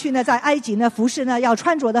呢 Egypt. 出去呢，在埃及呢服侍呢，要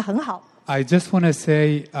穿着的很好。 I just want to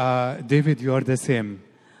say, David, you are the same.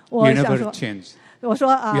 我 You 想 never 说 changed. 我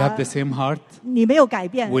说 You have the same heart. 你没有改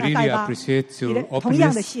变， We 代 really 巴， appreciate 你 your 的同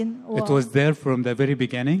样的 openness. 心， It was there from the very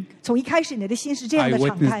beginning. 从一开始你的心是这样 I 的敞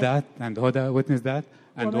witnessed 开。 that, and Hoda witnessed that,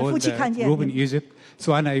 and 我们 all 夫妻 the 看见 group in Egypt.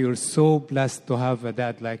 So Anna, you're so blessed to have a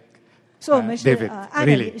dad like 所以我们是 David, 爱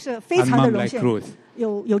really, 的是非 and 常的 mom 荣 like 幸， Ruth.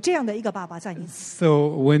 有这样的一个爸爸在你。 So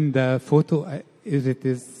when the photo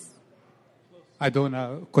is, I don't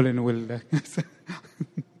know, Colin will.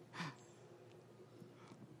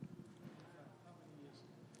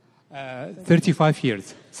 35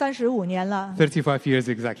 years. 35年了。 35 years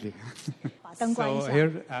exactly. 把灯关一 So 下。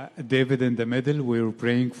 here, David in the middle, we were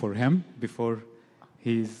praying for him before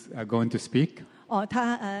he's going to speak.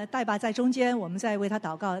 他代爸在中间，我们在为他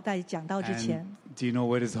祷告，在讲道之 And 前， do you know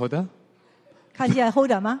where is Hoda? 看见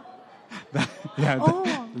Hoda 吗？ Yeah, 哦，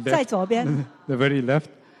 the 在左边， the very left.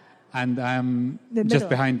 And I'm The just middle.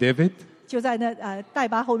 behind David. 就在那代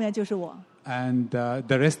爸后面就是我， And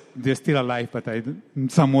the rest, they're still alive, but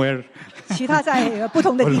somewhere. 其他在不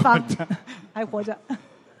同的地方还活着。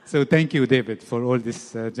 So thank you, David, for all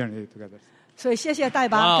this journey together. 所以谢谢代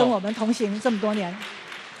爸跟我们同行这么多年。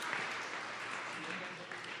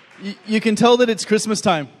 You can tell that it's Christmas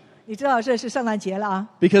time 你知道这是圣诞节了啊，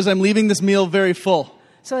 because I'm leaving this meal very full.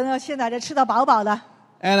 所以呢，现在这吃到饱饱的。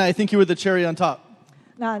 And I think you were the cherry on top.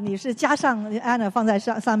 那你是加上安娜放在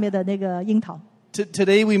上面的那个樱桃。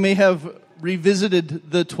 Today we may have revisited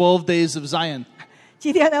the 12 days of Zion.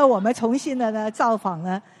 今天呢，我们重新的呢造访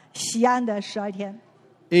了西安的12天，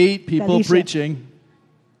 8 people Alicia. preaching.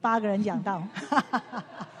 8个人讲道。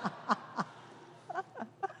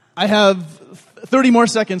 I have 30 more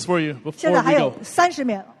seconds for you 现在 before 还 we 有 go. 30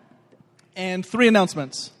秒And 3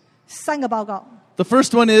 announcements. ，3个报告。 The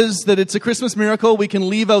first one is that it's a Christmas miracle. We can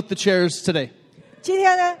leave out the chairs today. 今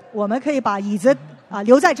天呢，我们可以把椅子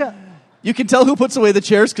留在这。 You can tell who puts away the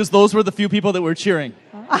chairs because those were the few people that were cheering.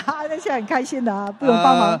 那现在很开心的啊，不用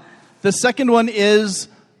帮忙。 The second one is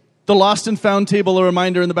the lost and found table, a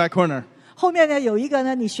reminder in the back corner. 后面呢有一个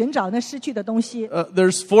呢，你寻找那失去的东西。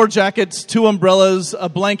 There's 4 jackets, 2 umbrellas, a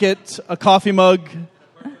blanket, a coffee mug,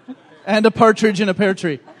 and a partridge in a pear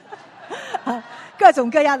tree. 各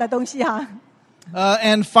种各样的东西哈。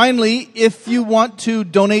 And finally, if you want to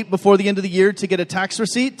donate before the end of the year to get a tax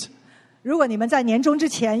receipt, 如果你们在年终之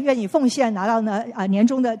前愿意奉献，拿到呢年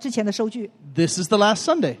终的之前的收据， this is the last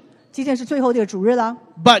Sunday. 今天是最后的主日了。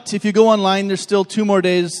 But if you go online, there's still 2 more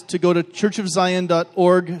days to go to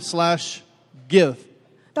churchofzion.org/give.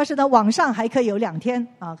 但是呢，网上还可以有2天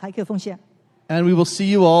啊，还可以奉献。 And we will see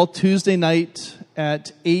you all Tuesday night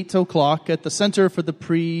at 8 o'clock at the Center for the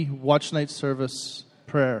Pre-Watch Night Service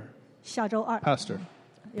Prayer. 下周2 Pastor.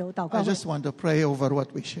 有祷告 I 会。 just want to pray over what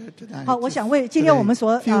we shared tonight. 好，我想为今天我们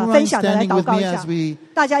所 If you 分 mind 享的来 standing 祷 with 告 me 一下 as we，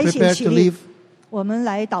 大家一起 prepare 起 to 立 leave. 我们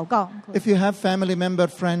来祷告。 If you have family member,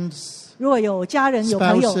 friends, 如果有家人、有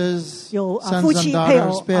朋友、 spouses, 有 sons 夫 and 妻、配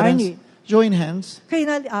偶、 daughters, 儿女， parents, join hands. 可以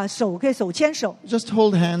呢可以手牵手， Just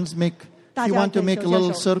hold hands. If 大 you 家 want to 可以 make a 手牵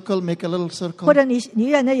little 手， circle, make a little 或 circle. 者你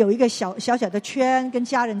认为有一个小的圈，跟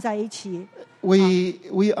家人在一起。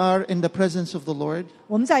 We are in the presence of the Lord,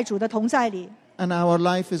 我们在主的同在里， and our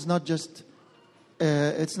life is not just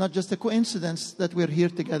it's not just a coincidence that we're here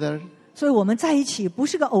together. 所以我们在一起不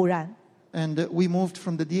是个偶然。 And we moved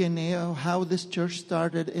from the DNA of how this church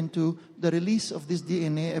started into the release of this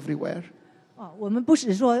DNA everywhere. 我们不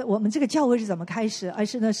是说我们这个教会是怎么开始，而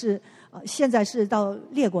是呢是现在是到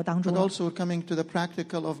列国当中 But。also coming to the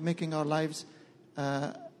practical of making our lives,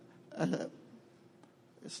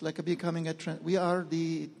 it's like becoming we are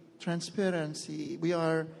the transparency. We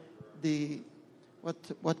are the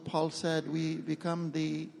what Paul said. We become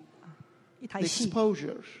the 一台戏，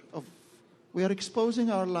 exposure of. We are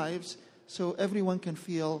exposing our lives so everyone can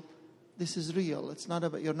feel this is real. It's not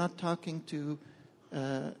about you're not talking to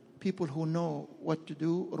people who know what to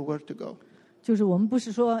do or where to go. 就是我们不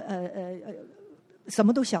是说什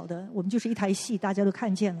么都晓得，我们就是一台戏，大家都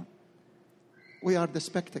看见了。 We are the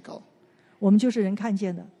spectacle. 我们就是人看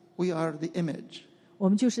见的， We are the image, 我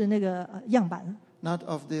们就是那个样板， not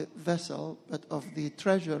of the vessel, but of the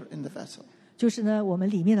treasure in the vessel. 就是呢我们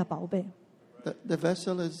里面的宝贝。 The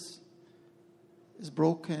vessel is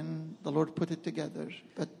broken. The Lord put it together,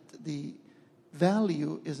 but the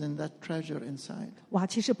value is in that treasure inside. 瓦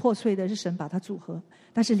器是破碎的，是神把它组合，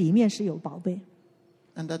但是里面是有宝贝，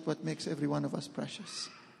 And that's what makes every one of us precious.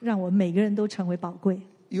 让我们每个人都成为宝贵。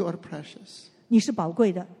 You are precious 你是宝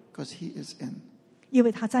贵的， because He is in 因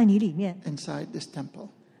为他在你里面， inside this temple.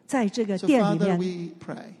 在这个 So 殿里 Father, 面。 we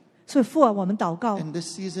pray 所以父啊，我们祷告， in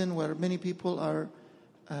this season where many people are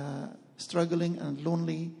struggling and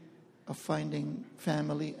lonely of finding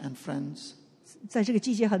family and friends. 在这个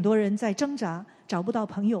季节，很多人在挣扎，找不到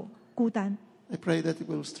朋友，孤单。 I pray that it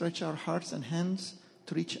will stretch our hearts and hands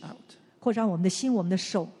to reach out. 扩张我们的心，我们的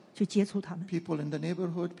手去接触他们。 People in the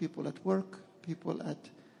neighborhood, people at work, people at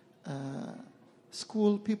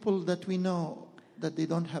school, people that we know that they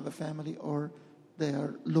don't have a family or they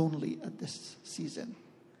are lonely at this season.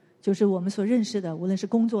 就是我们所认识的，无论是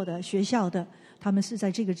工作的、学校的，他们是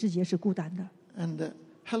在这个季节是孤单的。 And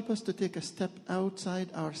help us to take a step outside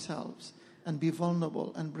ourselves and be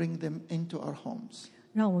vulnerable and bring them into our homes.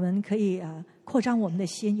 让我们可以扩张我们的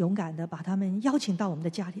心，勇敢的把他们邀请到我们的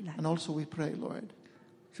家里来。 And also we pray, Lord,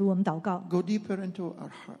 主，我们祷告， go deeper into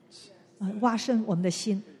our hearts. 挖深我们的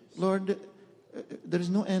心。 Lord, there is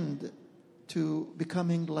no end to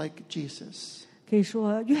becoming like Jesus. 可以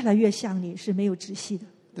说，越来越像你是没有止息的，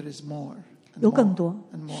 There is more 有 and 更 more 多，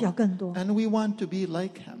 and 需要 more. 更多。 And we want to be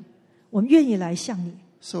like Him. 我们愿意来向你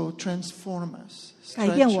So transform us, 改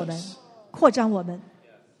变 stretch 我们 us 扩张我们，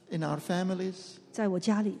 in our families 在我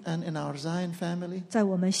家里， and in our Zion family. 在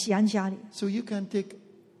我们喜安家里， So you can take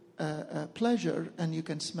pleasure and you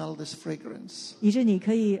can smell this fragrance. 以致你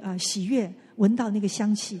可以喜悦，闻到那个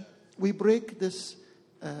香气。 We break this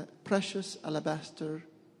precious alabaster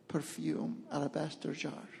perfume, alabaster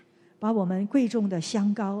jar. 把我们贵重的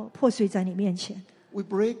香膏破碎在你面前， We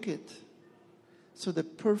break it so the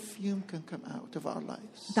perfume can come out of our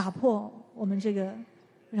lives. 打破我们这个，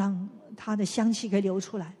让它的香气可以流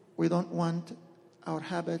出来。 We don't want our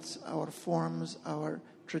habits, our forms, our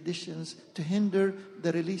traditions to hinder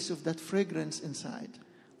the release of that fragrance inside.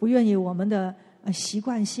 不愿意我们的习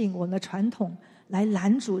惯性、我们的传统来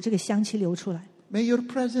拦阻这个香气流出来。 May your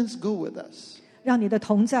presence go with us. 让你的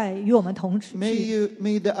同在与我们同去。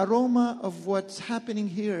 May the aroma of what's happening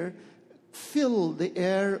here fill the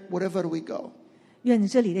air wherever we go. 愿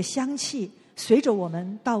这里的香气随着我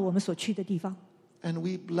们到我们所去的地方。 And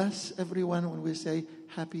we bless everyone when we say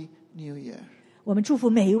Happy New Year. 我们祝福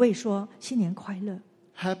每一位说新年快乐，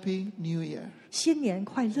 Happy New Year. 新年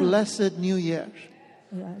快乐， Blessed New Year.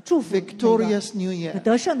 祝福每个 Victorious New Year.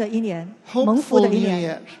 得胜的一年，蒙福 Hopeful 的一 New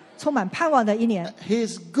年 Year.，充满盼望的一年，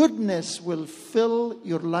 His goodness will fill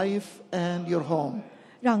your life and your home.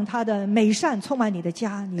 让他的美善充满你的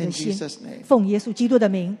家、你的 In 心 Jesus' name.。奉耶稣基督的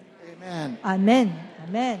名， Amen. 阿门，阿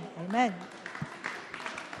门，阿门。